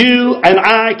 You and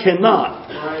I cannot.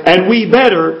 And we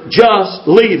better just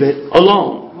leave it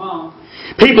alone.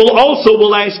 People also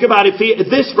will ask about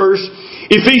this verse,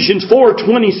 Ephesians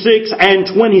 4:26 and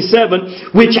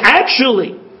 27, which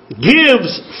actually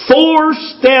gives 4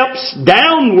 steps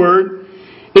downward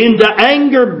into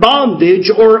anger bondage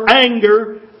or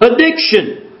anger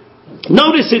addiction.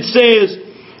 Notice it says,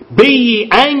 be ye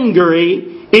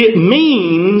angry. It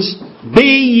means be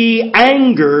ye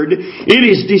angered. It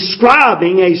is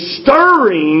describing a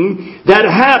stirring that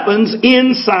happens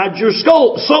inside your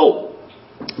soul.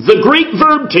 The Greek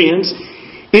verb tense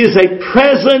is a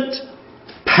present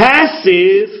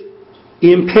passive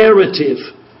imperative.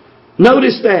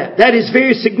 Notice that. That is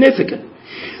very significant.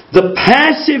 The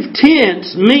passive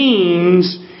tense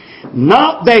means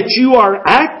not that you are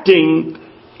acting,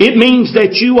 it means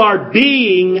that you are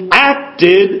being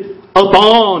acted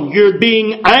upon. You're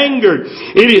being angered.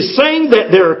 It is saying that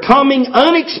there are coming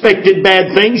unexpected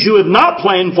bad things you have not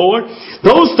planned for.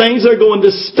 Those things are going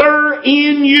to stir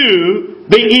in you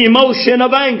the emotion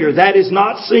of anger. That is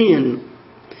not sin.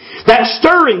 That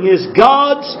stirring is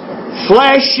God's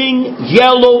flashing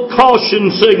yellow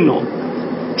caution signal,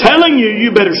 telling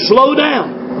you better slow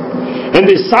down and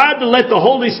decide to let the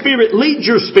Holy Spirit lead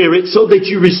your spirit so that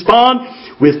you respond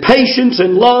with patience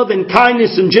and love and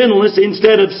kindness and gentleness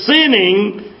instead of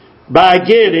sinning by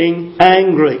getting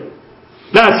angry.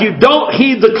 Now, if you don't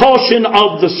heed the caution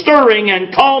of the stirring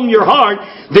and calm your heart,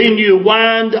 then you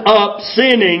wind up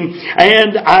sinning.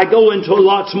 And I go into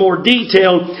lots more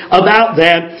detail about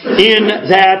that in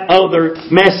that other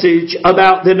message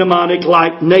about the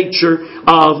demonic-like nature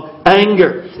of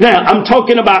anger. Now, I'm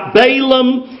talking about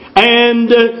Balaam and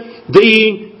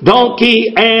the donkey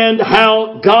and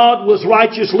how God was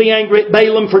righteously angry at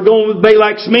Balaam for going with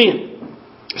Balak's men.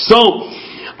 So,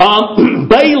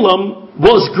 Balaam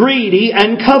was greedy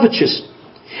and covetous.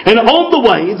 And on the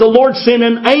way, the Lord sent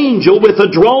an angel with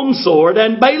a drawn sword,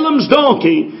 and Balaam's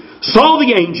donkey saw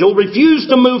the angel,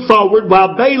 refused to move forward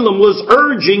while Balaam was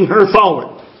urging her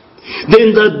forward.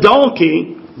 Then the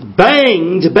donkey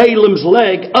banged Balaam's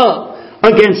leg up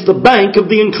against the bank of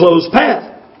the enclosed path.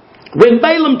 When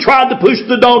Balaam tried to push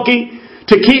the donkey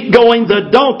to keep going,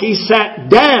 the donkey sat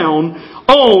down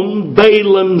on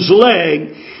Balaam's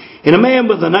leg. And a man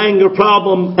with an anger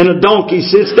problem and a donkey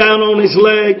sits down on his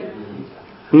leg.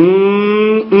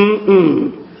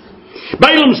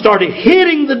 Balaam started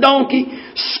hitting the donkey,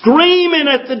 screaming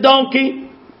at the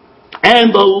donkey,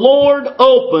 and the Lord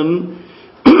opened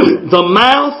the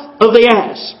mouth of the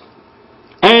ass.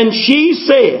 And she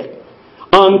said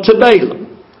unto Balaam,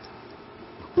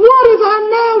 what have I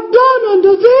now done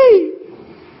unto thee,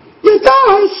 that thou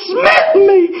hast smitten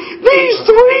me these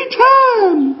 3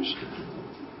 times?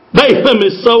 Balaam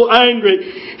is so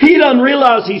angry. He doesn't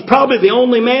realize he's probably the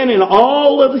only man in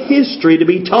all of history to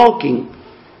be talking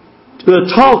to a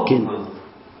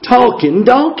talking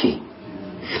donkey.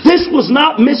 This was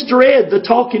not Mr. Ed, the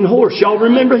talking horse. Y'all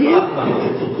remember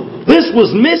him? This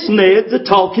was Miss Ned, the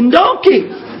talking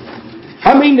donkey.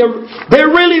 I mean, there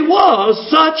really was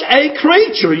such a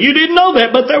creature. You didn't know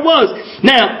that, but there was.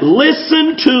 Now,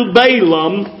 listen to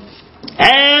Balaam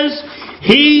as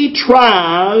he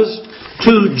tries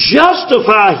to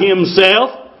justify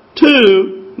himself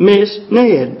to Miss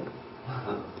Ned.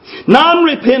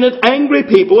 Non-repentant, angry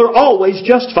people are always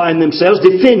justifying themselves,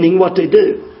 defending what they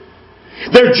do.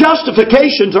 Their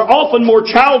justifications are often more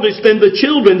childish than the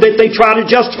children that they try to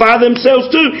justify themselves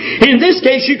to. In this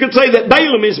case, you could say that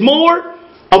Balaam is more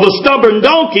of a stubborn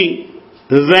donkey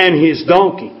than his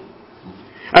donkey.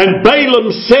 And Balaam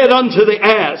said unto the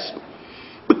ass,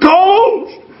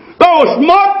 because thou hast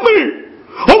mocked me,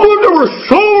 I would there were a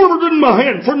sword in my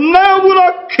hand, for now would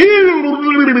I kill.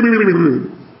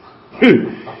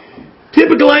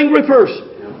 Typical angry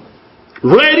person.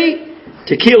 Ready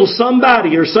to kill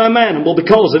somebody or some animal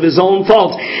because of his own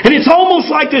faults. And it's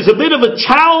almost like there's a bit of a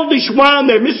childish whine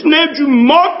there. Miss Ned, you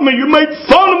mocked me. You made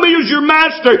fun of me as your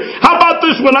master. How about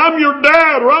this when I'm your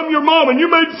dad or I'm your mom and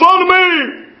you made fun of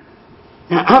me?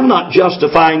 Now, I'm not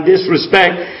justifying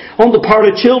disrespect on the part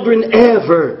of children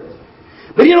ever.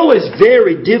 But you know, it's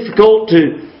very difficult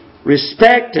to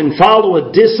respect and follow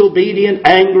a disobedient,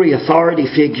 angry authority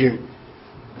figure.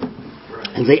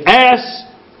 And the ass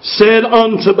said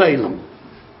unto Balaam,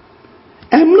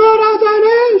 Am not I thine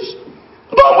ass,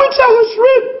 upon which thou hast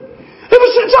ridden, ever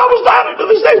since I was down into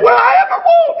this day, where I ever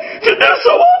want to do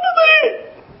so unto thee?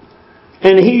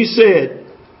 And he said,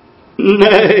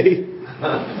 Nay.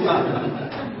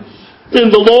 Then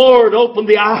the Lord opened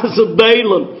the eyes of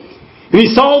Balaam, and he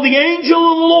saw the angel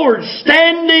of the Lord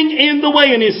standing in the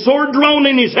way, and his sword drawn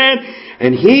in his hand,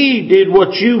 and he did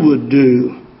what you would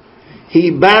do. He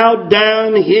bowed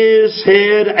down his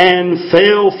head and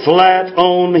fell flat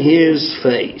on his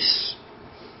face.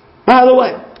 By the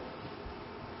way,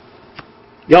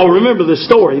 y'all remember the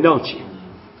story, don't you?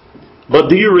 But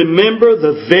do you remember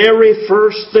the very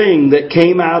first thing that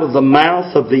came out of the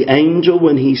mouth of the angel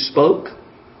when he spoke?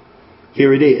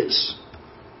 Here it is.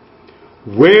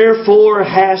 Wherefore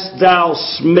hast thou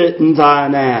smitten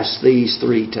thine ass these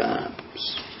 3 times?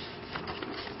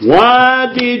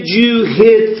 Why did you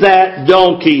hit that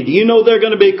donkey? Do you know there are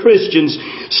going to be Christians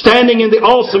standing in the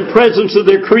awesome presence of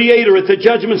their Creator at the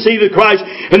judgment seat of Christ,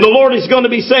 and the Lord is going to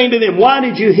be saying to them, why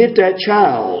did you hit that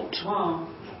child?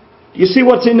 You see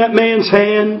what's in that man's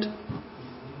hand?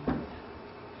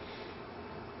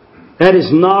 That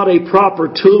is not a proper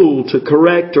tool to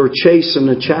correct or chasten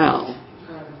a child.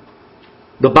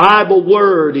 The Bible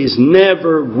word is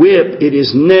never whip. It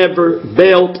is never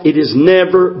belt. It is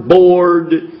never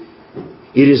board.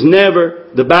 It is never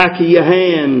the back of your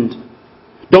hand.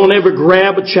 Don't ever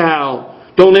grab a child.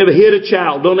 Don't ever hit a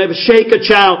child. Don't ever shake a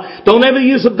child. Don't ever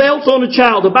use a belt on a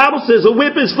child. The Bible says a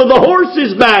whip is for the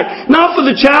horse's back, not for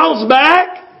the child's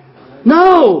back.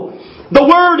 No. The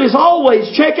word is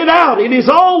always, check it out, it is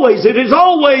always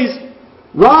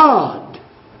rod.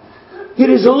 It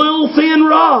is a little thin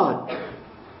rod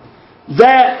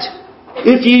that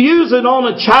if you use it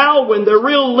on a child when they're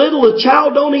real little, the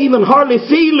child don't even hardly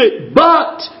feel it.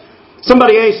 But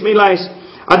somebody asked me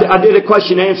I did a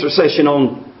question and answer session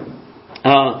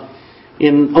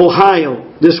in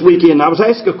Ohio this weekend. I was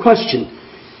asked a question,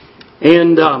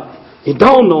 and it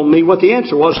dawned on me what the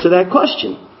answer was to that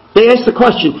question. They asked the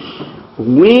question,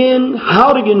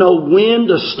 how do you know when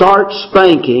to start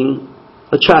spanking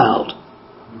a child?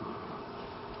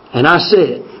 And I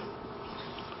said,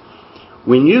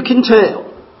 when you can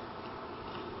tell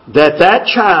that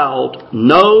child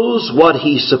knows what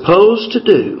he's supposed to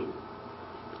do,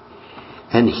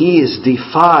 and he is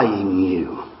defying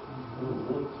you,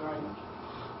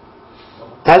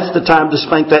 that's the time to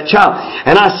spank that child.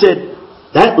 And I said,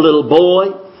 that little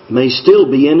boy may still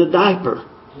be in a diaper.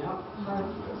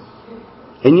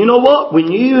 And you know what?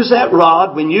 When you use that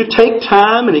rod, when you take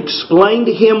time and explain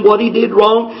to him what he did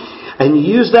wrong, and you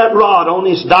use that rod on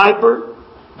his diaper,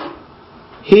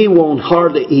 he won't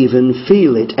hardly even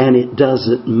feel it, and it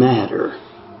doesn't matter.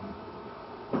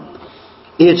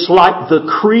 It's like the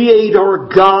Creator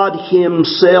God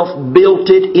Himself built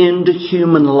it into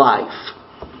human life.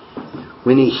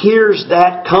 When he hears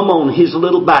that come on his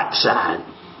little backside,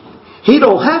 he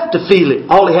don't have to feel it.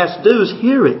 All he has to do is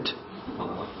hear it.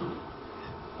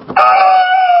 Oh!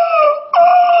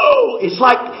 It's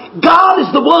like God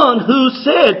is the one who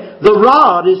said the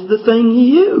rod is the thing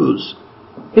you use.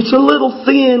 It's a little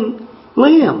thin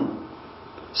limb.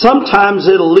 Sometimes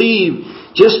it'll leave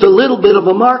just a little bit of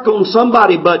a mark on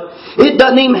somebody, but it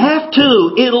doesn't even have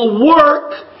to. It'll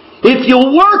work if you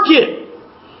work it.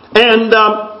 And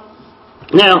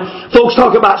now, folks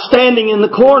talk about standing in the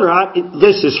corner.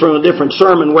 This is from a different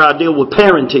sermon where I deal with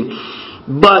parenting.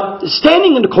 But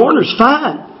standing in the corner is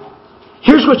fine.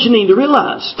 Here's what you need to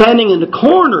realize. Standing in the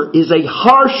corner is a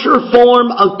harsher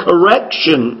form of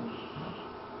correction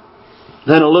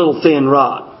than a little thin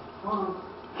rod.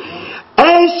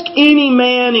 Ask any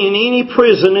man in any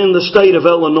prison in the state of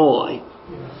Illinois,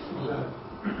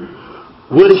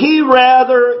 would he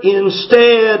rather,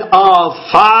 instead of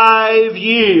 5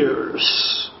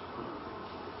 years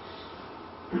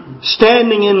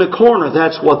standing in the corner,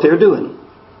 that's what they're doing,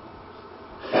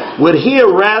 would he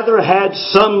rather had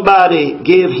somebody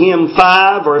give him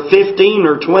 5 or 15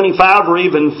 or 25 or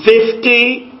even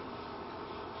 50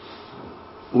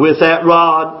 with that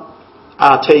rod?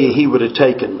 I'll tell you, he would have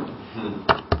taken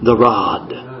the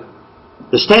rod.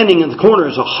 The standing in the corner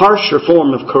is a harsher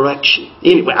form of correction.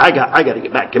 Anyway, I got to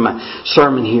get back to my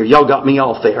sermon here. Y'all got me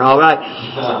off there, all right?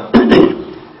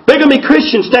 They're going to be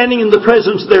Christians standing in the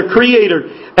presence of their Creator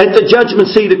at the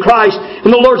judgment seat of Christ, and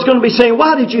the Lord's going to be saying,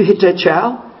 why did you hit that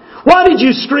child? Why did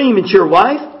you scream at your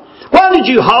wife? Why did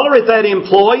you holler at that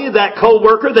employee, that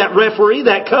co-worker, that referee,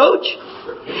 that coach?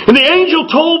 And the angel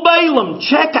told Balaam,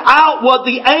 check out what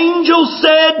the angel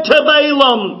said to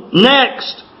Balaam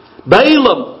next.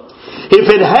 Balaam, if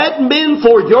it hadn't been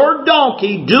for your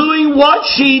donkey doing what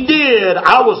she did,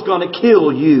 I was going to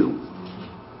kill you.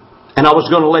 And I was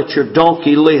going to let your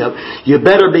donkey live. You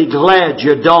better be glad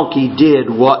your donkey did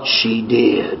what she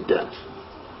did.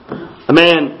 A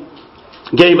man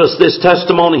gave us this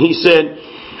testimony. He said,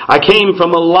 I came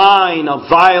from a line of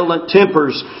violent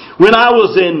tempers when I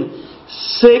was in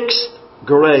 6th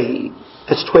grade.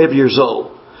 That's 12 years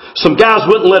old. Some guys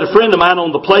wouldn't let a friend of mine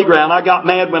on the playground. I got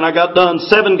mad when I got done.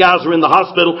 7 guys were in the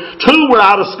hospital. 2 were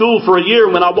out of school for a year.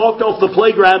 When I walked off the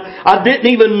playground, I didn't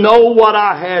even know what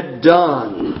I had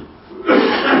done.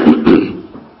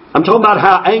 I'm talking about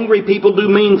how angry people do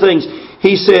mean things.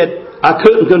 He said, I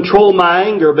couldn't control my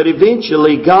anger, but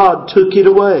eventually God took it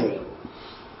away.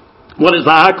 What is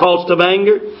the high cost of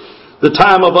anger? The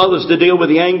time of others to deal with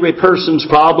the angry person's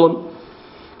problem.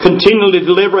 Continually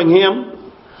delivering him.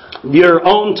 Your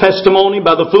own testimony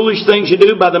by the foolish things you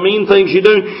do, by the mean things you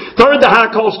do. Third, the high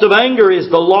cost of anger is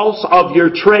the loss of your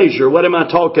treasure. What am I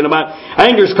talking about?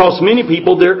 Anger's cost many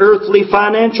people their earthly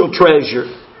financial treasure.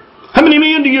 How many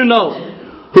men do you know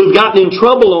who've gotten in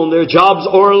trouble on their jobs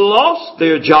or lost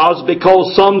their jobs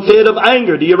because some fit of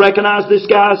anger? Do you recognize this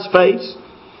guy's face?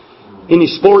 Any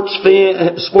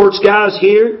sports guys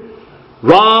here?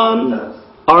 Ron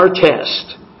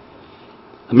Artest.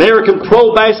 American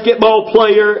pro basketball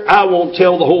player. I won't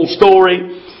tell the whole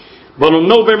story. But on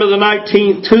November the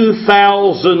 19th,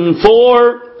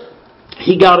 2004,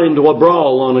 he got into a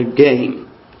brawl on a game.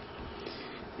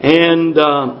 And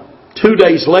 2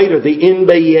 days later, the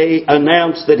NBA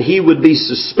announced that he would be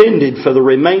suspended for the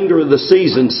remainder of the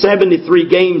season. 73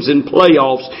 games in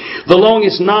playoffs. The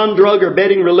longest non-drug or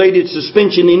betting-related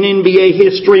suspension in NBA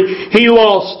history. He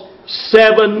lost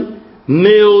 $7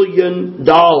 million.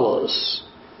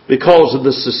 Because of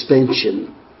the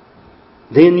suspension.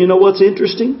 Then you know what's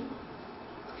interesting?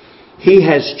 He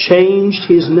has changed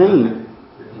his name.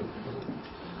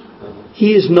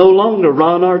 He is no longer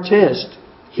Ron Artest.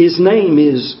 His name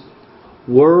is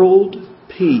World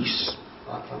Peace.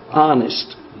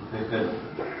 Honest.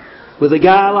 With a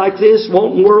guy like this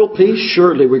wanting world peace,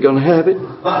 surely we're going to have it.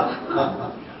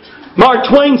 Mark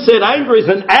Twain said, anger is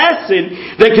an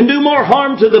acid that can do more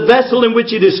harm to the vessel in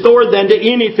which it is stored than to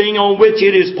anything on which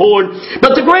it is poured.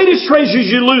 But the greatest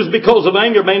treasures you lose because of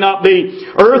anger may not be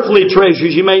earthly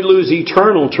treasures. You may lose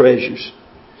eternal treasures.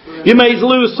 You may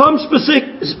lose some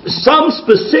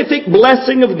specific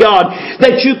blessing of God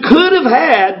that you could have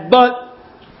had, but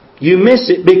you miss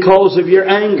it because of your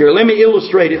anger. Let me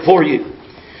illustrate it for you.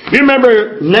 You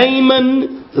remember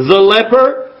Naaman the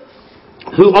leper?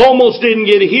 Who almost didn't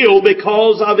get healed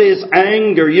because of his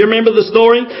anger. You remember the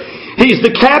story? He's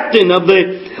the captain of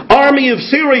the army of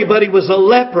Syria, but he was a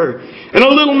leper. And a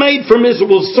little maid from Israel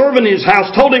was serving in his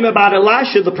house, told him about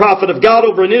Elisha, the prophet of God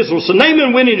over in Israel. So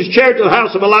Naaman went in his chariot to the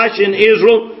house of Elisha in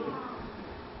Israel.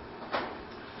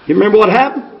 You remember what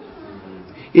happened?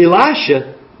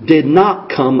 Elisha did not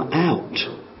come out.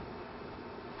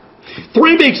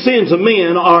 3 big sins of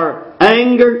men are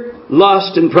anger,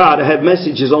 lust, and pride. I have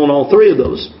messages on all 3 of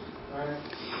those.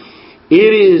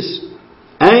 It is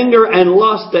anger and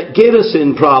lust that get us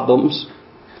in problems.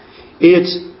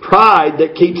 It's pride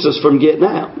that keeps us from getting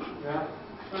out.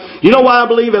 You know why I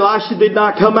believe Elisha did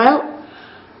not come out?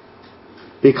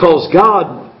 Because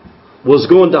God was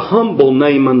going to humble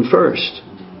Naaman first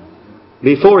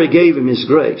before He gave him His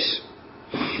grace.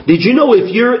 Did you know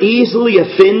if you're easily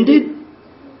offended,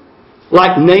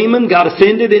 like Naaman got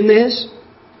offended in this,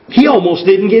 he almost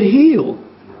didn't get healed.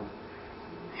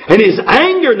 And his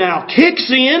anger now kicks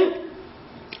in.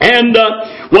 And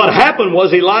what happened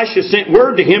was Elisha sent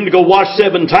word to him to go wash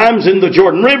 7 times in the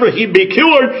Jordan River. He'd be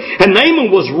cured. And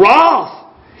Naaman was wroth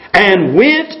and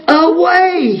went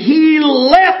away. He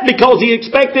left because he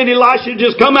expected Elisha to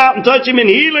just come out and touch him and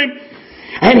heal him.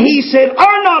 And he said,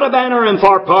 are not Abana and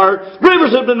Pharpar,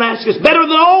 rivers of Damascus, better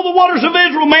than all the waters of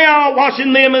Israel? May I wash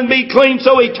in them and be clean?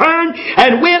 So he turned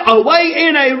and went away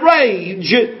in a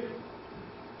rage.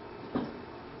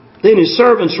 Then his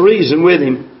servants reasoned with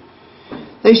him.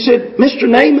 They said, Mr.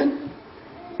 Naaman,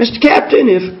 Mr. Captain,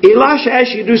 if Elisha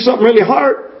asked you to do something really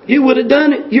hard, you would have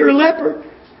done it. You're a leper.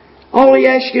 All he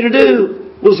asked you to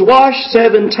do was wash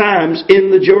 7 times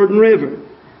in the Jordan River.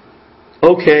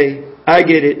 Okay. I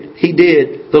get it. He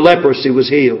did. The leprosy was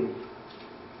healed.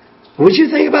 What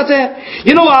you think about that?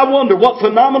 You know, I wonder what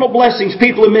phenomenal blessings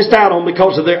people have missed out on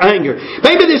because of their anger.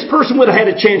 Maybe this person would have had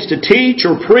a chance to teach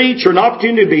or preach or an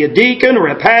opportunity to be a deacon or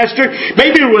a pastor.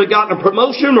 Maybe he would have gotten a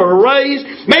promotion or a raise.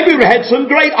 Maybe he would have had some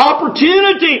great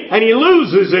opportunity and he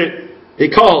loses it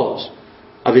because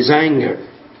of His anger.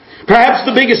 Perhaps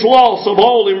the biggest loss of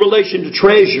all in relation to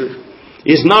treasure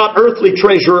is not earthly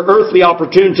treasure or earthly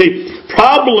opportunity.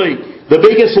 Probably the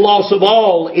biggest loss of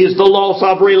all is the loss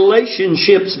of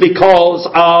relationships because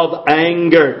of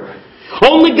anger.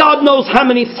 Only God knows how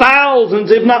many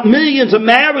thousands, if not millions of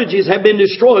marriages have been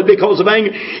destroyed because of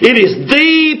anger. It is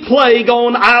the plague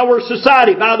on our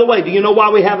society. By the way, do you know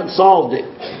why we haven't solved it?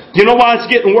 Do you know why it's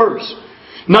getting worse?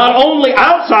 Not only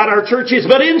outside our churches,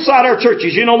 but inside our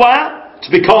churches. You know why? It's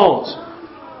because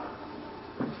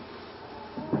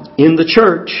in the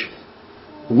church,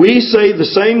 we say the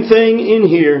same thing in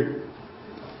here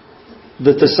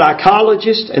that the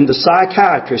psychologists and the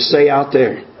psychiatrists say out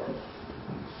there.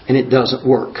 And it doesn't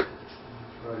work.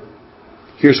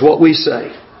 Here's what we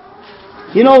say.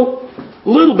 You know, a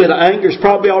little bit of anger is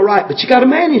probably all right, but you got to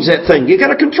manage that thing. You got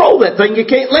to control that thing. You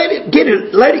can't let it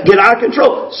get out of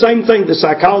control. Same thing the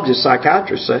psychologists,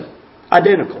 psychiatrists say.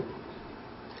 Identical.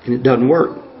 And it doesn't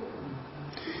work.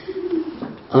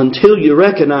 Until you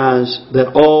recognize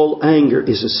that all anger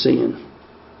is a sin.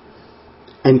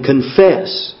 And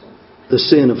confess the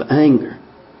sin of anger.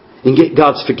 And get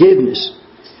God's forgiveness.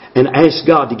 And ask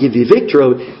God to give you victory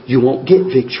over it, you won't get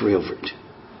victory over it.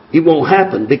 It won't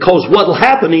happen. Because what will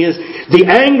happen is the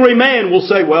angry man will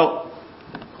say, well,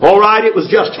 all right, it was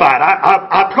justified.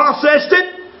 I processed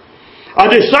it. I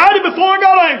decided before I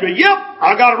got angry. Yep,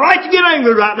 I got a right to get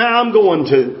angry right now. I'm going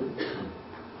to.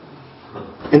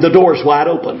 And the door's wide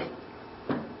open.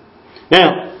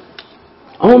 Now,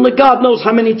 only God knows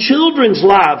how many children's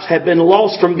lives have been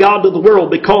lost from God to the world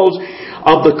because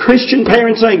of the Christian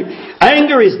parents' anger.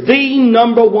 Anger is the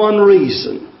number one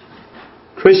reason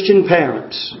Christian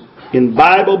parents in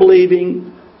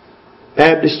Bible-believing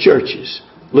Baptist churches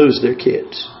lose their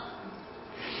kids.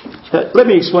 Let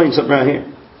me explain something right here.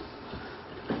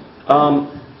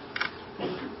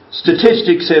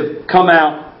 Statistics have come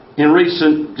out just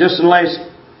in the last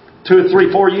 2 or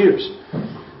 3, 4 years.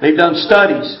 They've done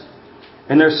studies.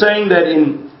 And they're saying that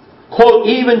in, quote,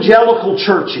 evangelical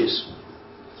churches,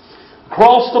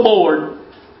 across the board,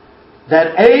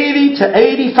 that 80 to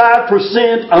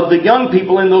 85% of the young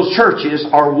people in those churches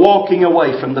are walking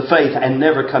away from the faith and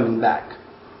never coming back.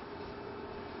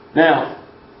 Now,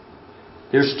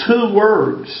 there's 2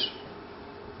 words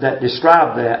that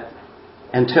describe that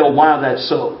and tell why that's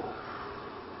so.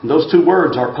 And those 2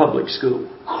 words are public school.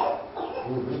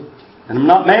 And I'm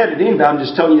not mad at anybody, I'm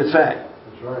just telling you the fact.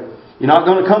 That's right. You're not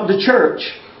going to come to church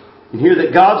and hear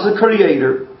that God's the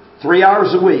Creator 3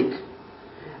 hours a week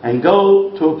and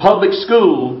go to a public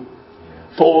school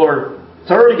for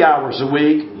 30 hours a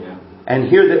week and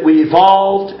hear that we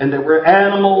evolved and that we're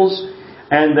animals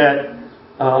and that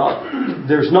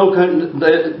there's no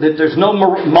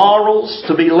morals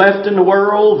to be left in the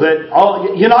world.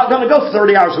 You're not going to go for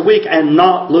 30 hours a week and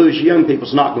not lose young people.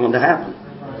 It's not going to happen.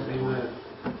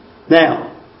 Now,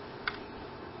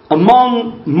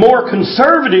 among more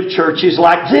conservative churches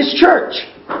like this church,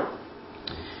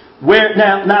 where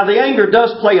now the anger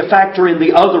does play a factor in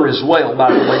the other as well,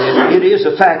 by the way. It is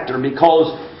a factor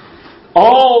because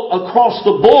all across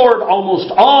the board,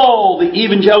 almost all the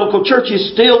evangelical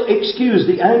churches still excuse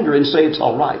the anger and say it's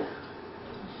all right.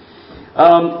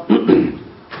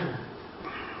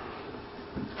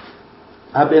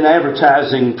 I've been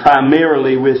advertising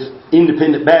primarily with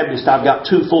Independent Baptist. I've got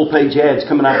 2 full-page ads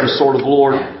coming out of the Sword of the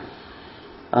Lord.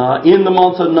 In the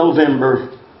month of November,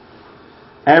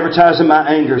 advertising my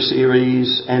anger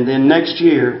series, and then next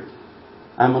year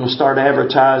I'm going to start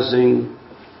advertising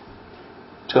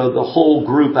to the whole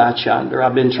group out yonder.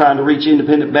 I've been trying to reach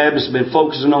Independent Baptists, I've been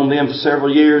focusing on them for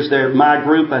several years. They're my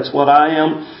group, that's what I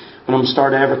am. And I'm going to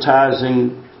start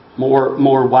advertising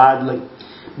more widely.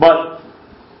 But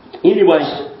anyway,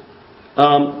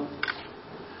 the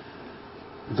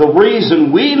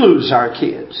reason we lose our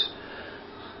kids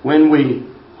when we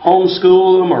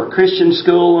homeschool them or Christian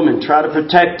school them and try to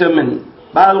protect them. And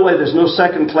by the way, there's no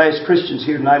second-class Christians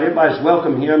here tonight. Everybody's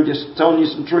welcome here. I'm just telling you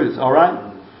some truth, all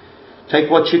right? Take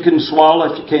what you can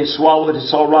swallow. If you can't swallow it,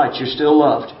 it's all right. You're still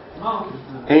loved.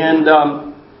 And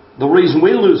the reason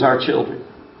we lose our children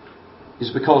is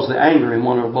because of the anger in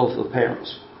one or both of the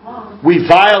parents. We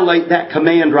violate that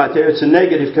command right there. It's a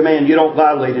negative command. You don't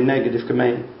violate a negative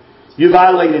command. You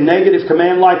violate a negative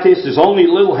command like this, there's only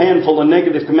a little handful of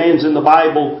negative commands in the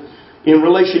Bible in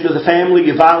relation to the family.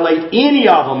 You violate any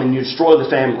of them and you destroy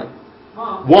the family.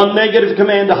 1 negative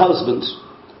command to husbands.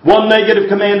 1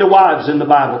 negative command to wives in the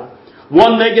Bible.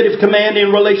 1 negative command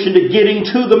in relation to getting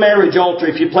to the marriage altar.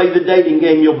 If you play the dating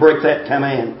game, you'll break that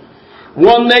command. 1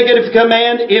 negative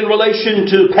command in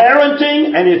relation to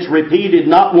parenting, and it's repeated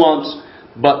not once,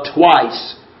 but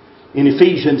twice in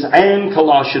Ephesians and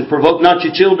Colossians. Provoke not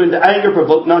your children to anger,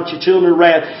 provoke not your children to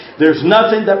wrath. There's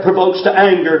nothing that provokes to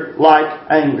anger like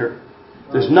anger.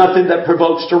 There's nothing that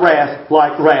provokes to wrath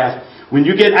like wrath. When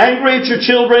you get angry at your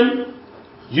children,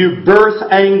 you birth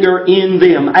anger in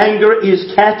them. Anger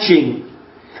is catching.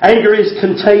 Anger is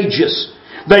contagious.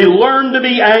 They learn to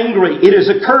be angry. It is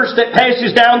a curse that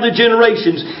passes down the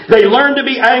generations. They learn to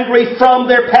be angry from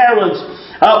their parents.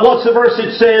 What's the verse?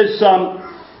 It says,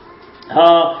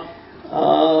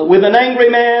 with an angry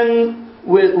man,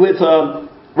 with a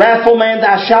wrathful man,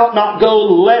 thou shalt not go,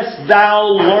 lest thou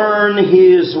learn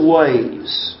his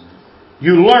ways.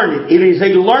 You learn it. It is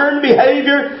a learned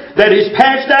behavior that is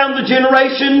passed down the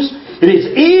generations. It is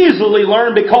easily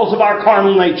learned because of our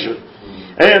carnal nature.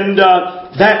 And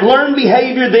that learned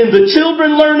behavior, then the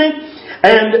children learn it.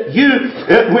 And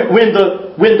when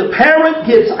the parent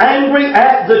gets angry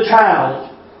at the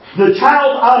child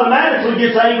automatically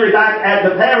gets angry back at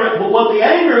the parent. But what the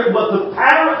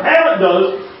parent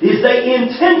does is they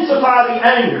intensify the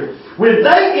anger. When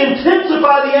they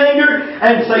intensify the anger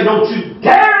and say, don't you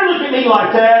dare look at me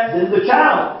like that, then the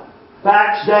child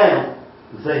backs down,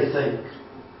 they think.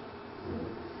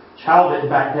 Child didn't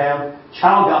back down.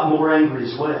 Child got more angry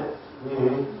as well.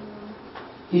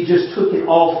 He just took it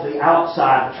off the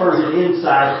outside, turned it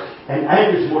inside, and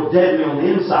anger is more deadly on the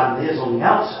inside than it is on the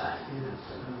outside.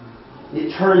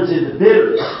 It turns into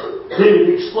bitterness. Then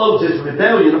it explodes as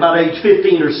rebellion about age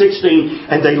 15 or 16,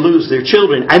 and they lose their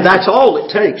children. And that's all it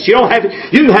takes. You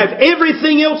can have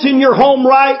everything else in your home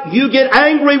right. You get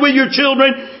angry with your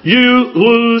children, you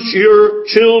lose your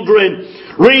children.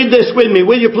 Read this with me,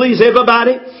 will you please,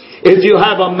 everybody? If you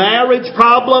have a marriage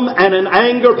problem and an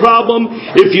anger problem,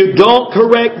 if you don't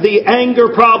correct the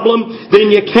anger problem,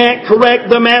 then you can't correct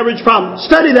the marriage problem.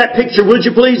 Study that picture, would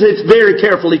you please? It's very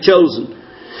carefully chosen.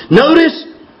 Notice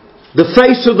the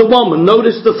face of the woman.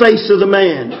 Notice the face of the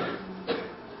man.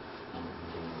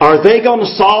 Are they going to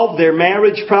solve their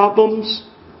marriage problems?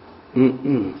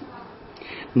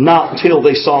 Not until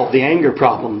they solve the anger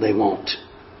problem, they won't.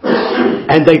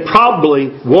 And they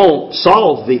probably won't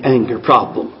solve the anger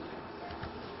problem.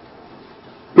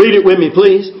 Read it with me,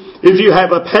 please. If you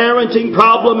have a parenting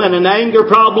problem and an anger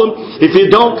problem, if you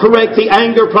don't correct the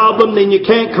anger problem, then you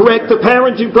can't correct the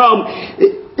parenting problem.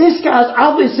 This guy's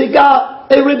obviously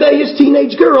got a rebellious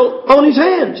teenage girl on his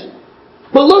hands.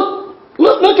 But look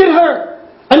at her.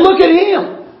 And look at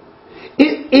him.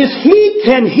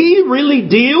 Can he really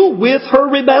deal with her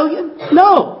rebellion?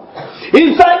 No.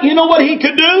 In fact, you know what he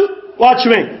could do? Watch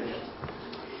me.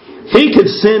 He could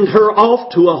send her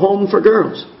off to a home for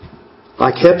girls.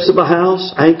 Like Hepzibah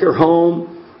House, Anchor Home,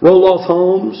 Roll-Off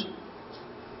Homes.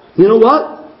 You know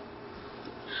what?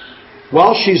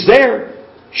 While she's there,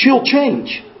 she'll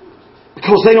change.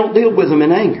 Because they don't deal with them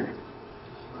in anger.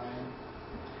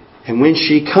 And when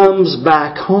she comes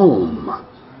back home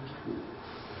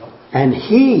and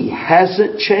he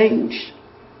hasn't changed,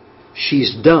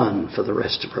 she's done for the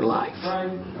rest of her life.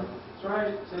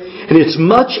 And it's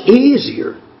much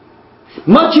easier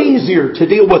to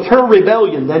deal with her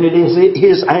rebellion than it is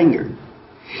his anger.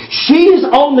 She's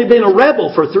only been a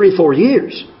rebel for 3-4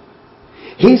 years.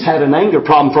 He's had an anger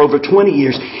problem for over 20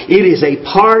 years. It is a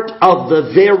part of the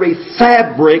very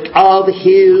fabric of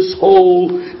his whole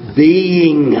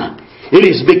being. It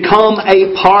has become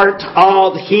a part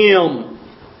of him.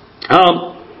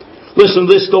 Listen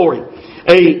to this story.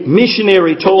 A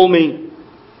missionary told me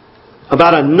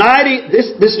about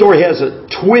this story has a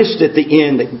twist at the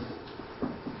end that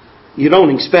you don't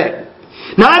expect.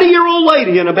 90-year-old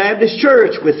lady in a Baptist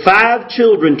church with 5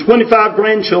 children, 25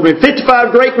 grandchildren,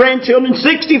 55 great-grandchildren,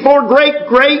 64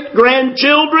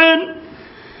 great-great-grandchildren.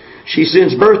 She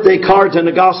sends birthday cards and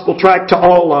a gospel tract to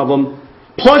all of them.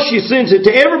 Plus she sends it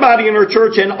to everybody in her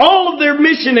church and all of their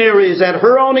missionaries at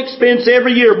her own expense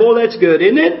every year. Boy, that's good,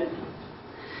 isn't it?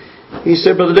 He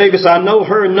said, Brother Davis, I know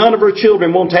her and none of her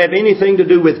children won't have anything to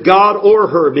do with God or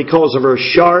her because of her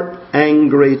sharp,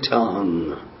 angry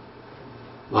tongue.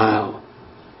 Wow.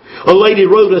 A lady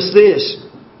wrote us this.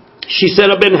 She said,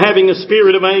 I've been having a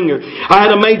spirit of anger. I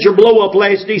had a major blow-up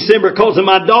last December causing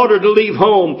my daughter to leave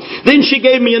home. Then she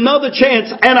gave me another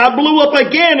chance and I blew up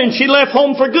again and she left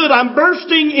home for good. I'm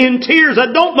bursting in tears.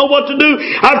 I don't know what to do.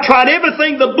 I've tried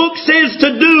everything the book says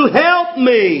to do. Help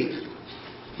me.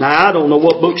 Now, I don't know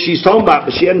what book she's talking about,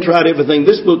 but she hadn't tried everything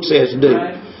this book says to do.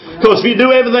 Because if you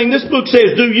do everything this book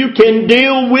says do, you can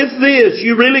deal with this.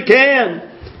 You really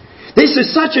can. This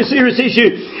is such a serious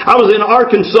issue. I was in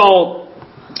Arkansas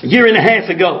a year and a half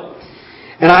ago.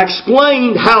 And I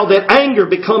explained how that anger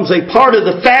becomes a part of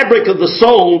the fabric of the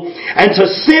soul. And to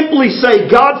simply say,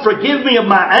 God, forgive me of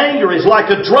my anger is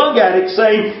like a drug addict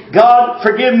saying, God,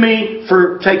 forgive me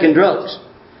for taking drugs.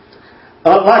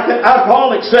 Like an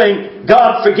alcoholic saying,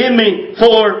 God, forgive me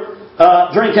for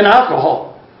drinking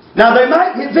alcohol. Now they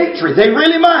might get victory. They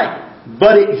really might.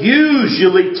 But it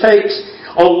usually takes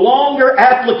a longer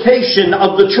application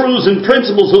of the truths and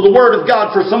principles of the Word of God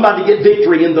for somebody to get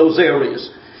victory in those areas.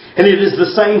 And it is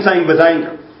the same thing with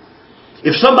anger.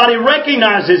 If somebody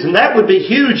recognizes, and that would be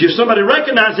huge, if somebody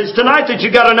recognizes tonight that you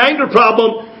got an anger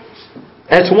problem,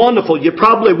 that's wonderful. You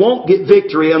probably won't get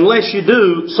victory unless you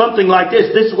do something like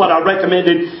this. This is what I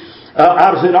recommended.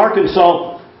 I was in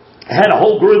Arkansas, had a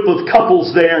whole group of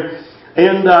couples there,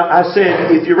 and I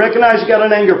said, if you recognize you got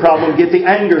an anger problem, get the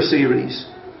anger series.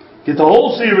 Get the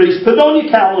whole series, put it on your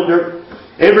calendar.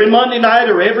 Every Monday night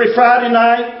or every Friday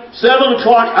night, 7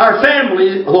 o'clock, our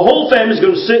family, the whole family is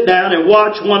going to sit down and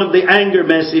watch one of the anger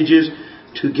messages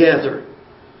together.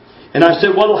 And I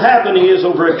said, what will happen is,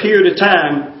 over a period of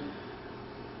time,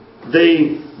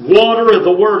 the water of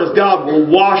the Word of God will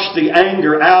wash the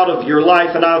anger out of your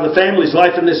life and out of the family's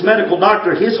life. And this medical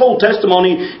doctor, his whole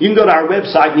testimony, you can go to our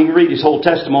website and you can read his whole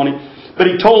testimony. But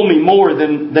he told me more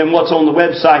than what's on the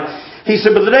website. He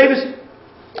said, Brother Davis,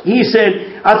 he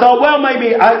said, I thought, well,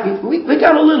 maybe we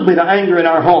got a little bit of anger in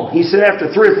our home. He said,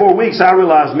 after 3 or 4 weeks, I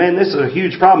realized, man, this is a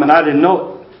huge problem, and I didn't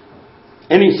know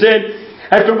it. And he said,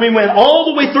 after we went all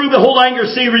the way through the whole anger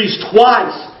series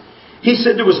twice, he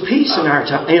said there was peace in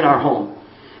our home.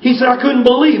 He said, I couldn't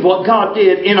believe what God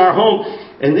did in our home.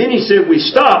 And then he said, we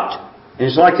stopped, and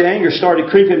it's like the anger started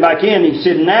creeping back in. He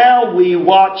said, now we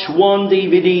watch one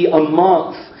DVD a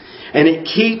month. And it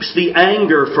keeps the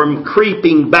anger from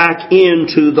creeping back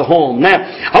into the home. Now,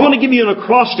 I want to give you an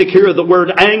acrostic here of the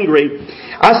word angry.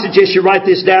 I suggest you write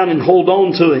this down and hold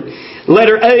on to it.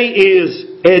 Letter A is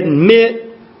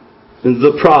admit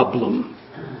the problem.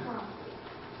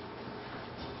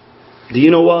 Do you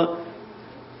know what?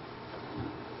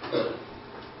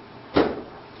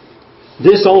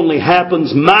 This only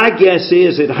happens, my guess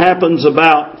is it happens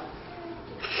about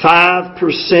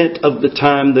 5% of the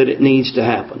time that it needs to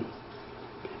happen.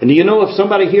 And do you know, if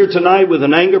somebody here tonight with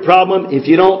an anger problem, if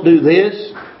you don't do this,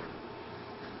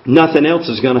 nothing else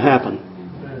is going to happen.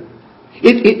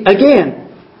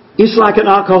 Again, it's like an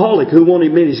alcoholic who won't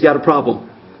admit he's got a problem.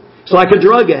 It's like a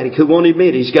drug addict who won't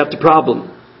admit he's got the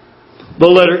problem. The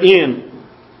letter N.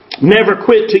 Never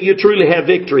quit till you truly have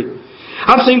victory.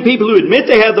 I've seen people who admit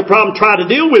they have the problem try to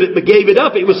deal with it but gave it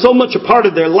up. It was so much a part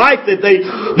of their life that they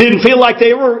didn't feel like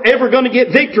they were ever going to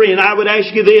get victory. And I would ask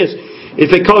you this.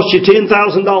 If it cost you $10,000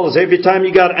 every time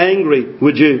you got angry,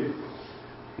 would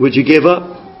you give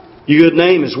up? Your good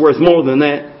name is worth more than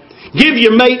that. Give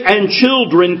your mate and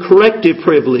children corrective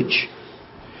privilege.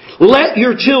 Let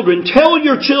your children, tell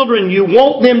your children you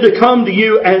want them to come to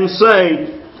you and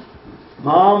say,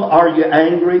 Mom, are you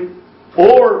angry?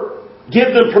 Or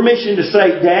give them permission to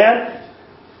say, Dad,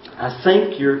 I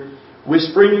think you're,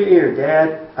 whisper in your ear,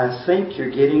 Dad, I think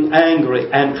you're getting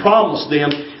angry. And promise them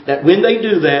that when they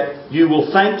do that, you will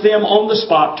thank them on the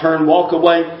spot, turn, walk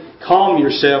away, calm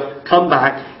yourself, come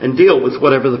back, and deal with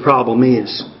whatever the problem is.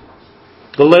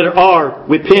 The letter R,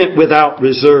 repent without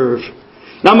reserve.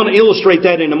 Now I'm going to illustrate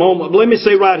that in a moment, but let me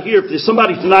say right here, if there's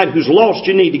somebody tonight who's lost,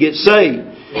 you need to get saved.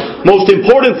 Most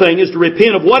important thing is to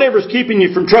repent of whatever's keeping you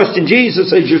from trusting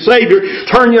Jesus as your Savior.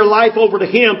 Turn your life over to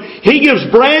Him. He gives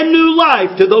brand new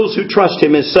life to those who trust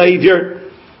Him as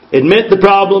Savior. Admit the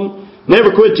problem.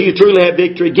 Never quit till you truly have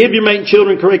victory. Give your mate and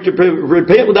children corrective privilege.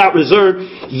 Repent without reserve.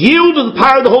 Yield to the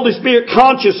power of the Holy Spirit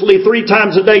consciously 3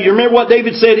 times a day. You remember what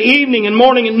David said? Evening and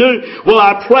morning and noon will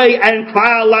I pray and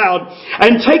cry aloud.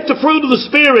 And take the fruit of the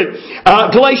Spirit.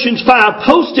 Galatians 5.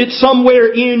 Post it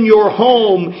somewhere in your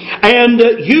home. And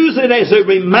use it as a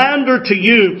reminder to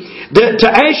you to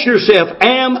ask yourself,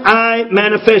 am I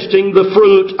manifesting the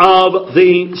fruit of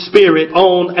the Spirit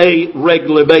on a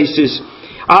regular basis?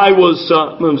 I'm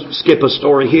going to skip a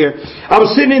story here. I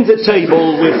was sitting at the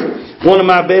table with one of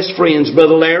my best friends,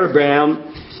 Brother Larry Brown.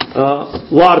 A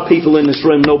lot of people in this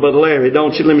room know Brother Larry,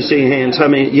 don't you? Let me see your hands. How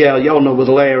many? Yeah, y'all know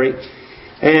Brother Larry.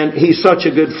 And he's such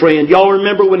a good friend. Y'all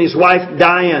remember when his wife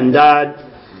Diane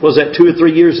died? Was that 2 or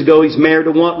 3 years ago? He's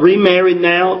married to one, remarried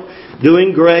now,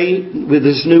 doing great with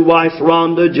his new wife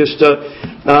Rhonda, just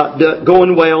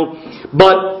going well.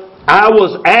 But I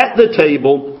was at the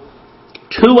table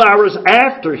 2 hours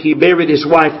after he buried his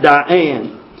wife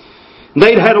Diane.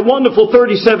 They'd had a wonderful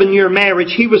 37-year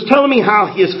marriage. He was telling me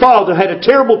how his father had a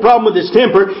terrible problem with his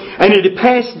temper and it had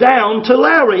passed down to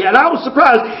Larry. And I was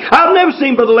surprised. I've never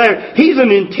seen Brother Larry. He's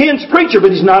an intense preacher,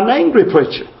 but he's not an angry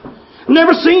preacher.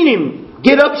 Never seen him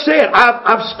get upset.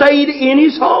 I've stayed in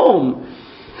his home.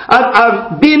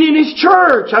 I've been in his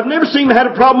church. I've never seen him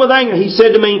have a problem with anger. He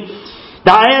said to me,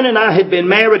 Diane and I had been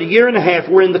married 1.5 years.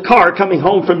 We're in the car coming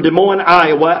home from Des Moines,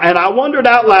 Iowa, and I wondered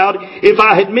out loud if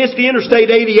I had missed the Interstate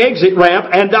 80 exit ramp,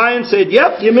 and Diane said,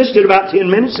 yep, you missed it about 10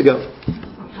 minutes ago.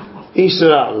 He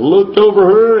said, I looked over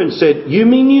her and said, you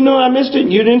mean you know I missed it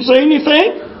and you didn't say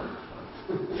anything?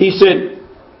 She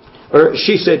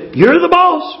said, you're the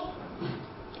boss.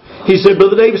 He said,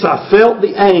 Brother Davis, I felt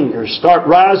the anger start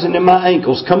rising in my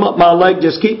ankles, come up my leg,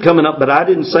 just keep coming up, but I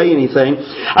didn't say anything.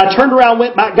 I turned around,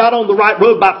 went back, got on the right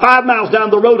road. About 5 miles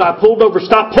down the road, I pulled over,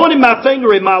 stopped, pointed my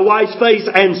finger in my wife's face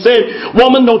and said,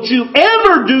 woman, don't you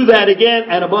ever do that again,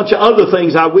 and a bunch of other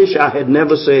things I wish I had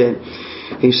never said.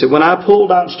 He said, when I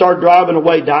pulled out and started driving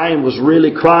away, Diane was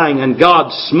really crying, and God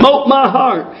smote my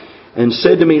heart and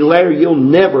said to me, Larry, you'll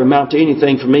never amount to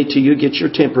anything for me till you get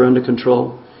your temper under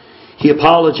control. He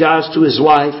apologized to his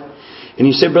wife. And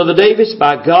he said, Brother Davis,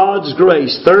 by God's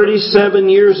grace, 37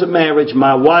 years of marriage,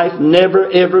 my wife never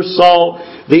ever saw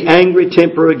the angry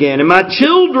temper again. And my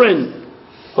children,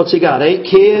 what's he got? 8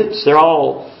 kids. They're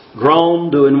all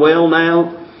grown, doing well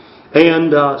now,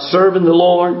 and serving the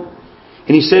Lord.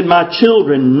 And he said, my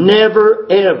children never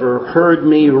ever heard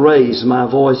me raise my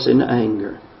voice in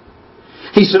anger.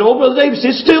 He said, oh, Brother Davis,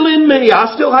 it's still in me.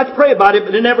 I still have to pray about it,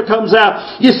 but it never comes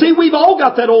out. You see, we've all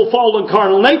got that old fallen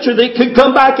carnal nature that could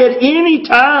come back at any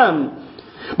time.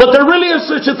 But there really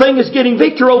is such a thing as getting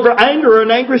victory over anger or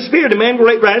an angry spirit. A man with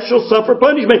great wrath shall suffer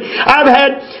punishment. I've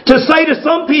had to say to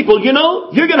some people, you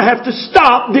know, you're going to have to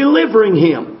stop delivering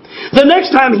him. The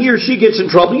next time he or she gets in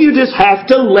trouble, you just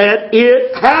have to let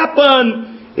it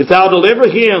happen. If thou deliver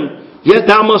him, yet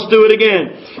thou must do it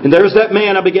again. And there's that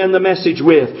man I began the message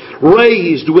with.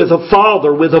 Raised with a father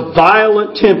with a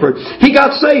violent temper. He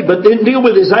got saved but didn't deal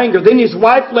with his anger. Then his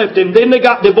wife left him. Then they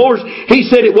got divorced. He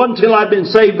said it wasn't until I'd been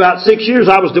saved about 6 years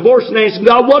I was divorced and asked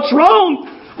God, what's wrong?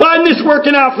 Why isn't this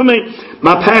working out for me?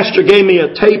 My pastor gave me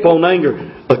a tape on anger.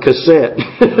 A cassette.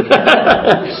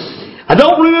 I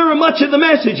don't remember much of the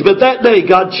message, but that day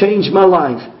God changed my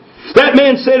life. That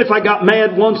man said if I got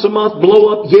mad once a month,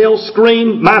 blow up, yell,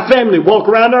 scream, my family walk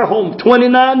around our home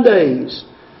 29 days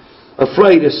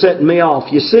afraid of setting me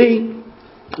off. You see,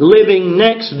 living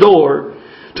next door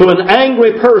to an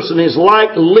angry person is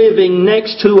like living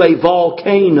next to a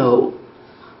volcano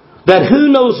that who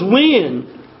knows when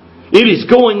it is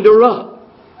going to erupt.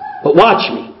 But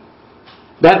watch me.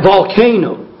 That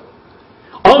volcano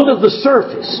under the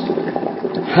surface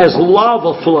has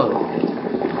lava flow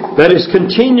that is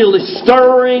continually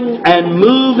stirring and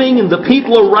moving, and the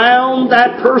people around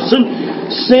that person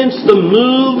sense the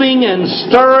moving and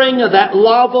stirring of that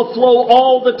lava flow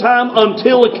all the time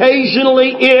until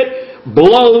occasionally it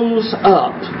blows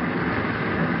up.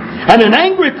 And an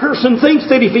angry person thinks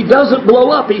that if he doesn't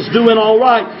blow up, he's doing all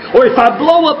right. Or if I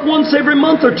blow up once every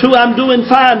month or two, I'm doing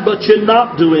fine, but you're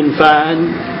not doing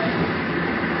fine.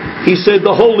 He said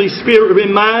the Holy Spirit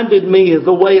reminded me of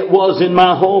the way it was in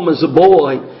my home as a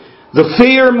boy. The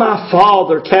fear my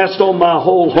father cast on my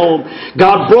whole home.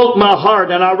 God broke my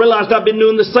heart, and I realized I've been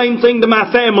doing the same thing to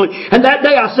my family. And that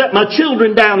day I sat my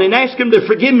children down and asked them to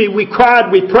forgive me. We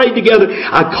cried, we prayed together.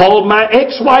 I called my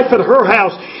ex-wife at her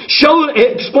house,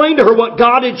 explained to her what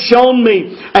God had shown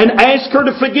me, and asked her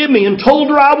to forgive me, and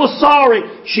told her I was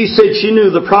sorry. She said she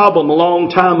knew the problem a long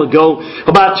time ago.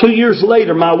 About 2 years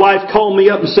later, my wife called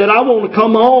me up and said, I want to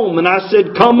come home. And I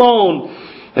said, come on.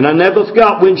 And I never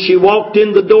forgot when she walked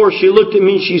in the door, she looked at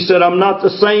me and she said, I'm not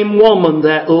the same woman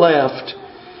that left.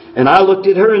 And I looked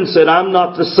at her and said, I'm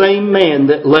not the same man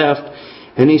that left.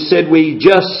 And he said, we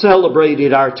just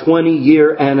celebrated our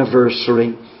 20-year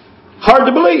anniversary. Hard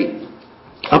to believe.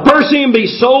 A person can be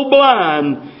so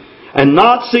blind and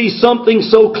not see something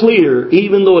so clear,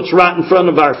 even though it's right in front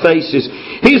of our faces.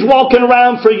 He's walking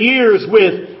around for years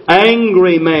with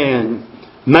angry man,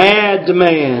 mad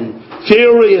man,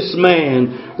 furious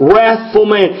man, wrathful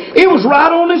man. It was right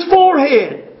on his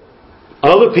forehead.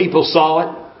 Other people saw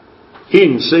it. He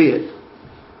didn't see it.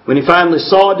 When he finally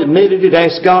saw it, admitted it,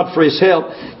 asked God for His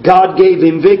help, God gave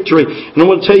him victory. And I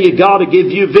want to tell you, God will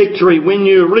give you victory when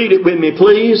you read it with me,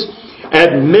 please.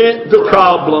 Admit the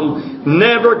problem.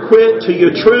 Never quit till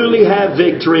you truly have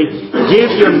victory. Give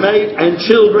your mate and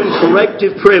children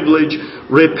corrective privilege.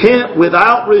 Repent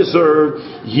without reserve.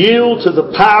 Yield to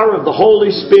the power of the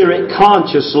Holy Spirit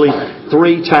consciously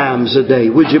 3 times a day.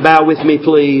 Would you bow with me,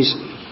 please?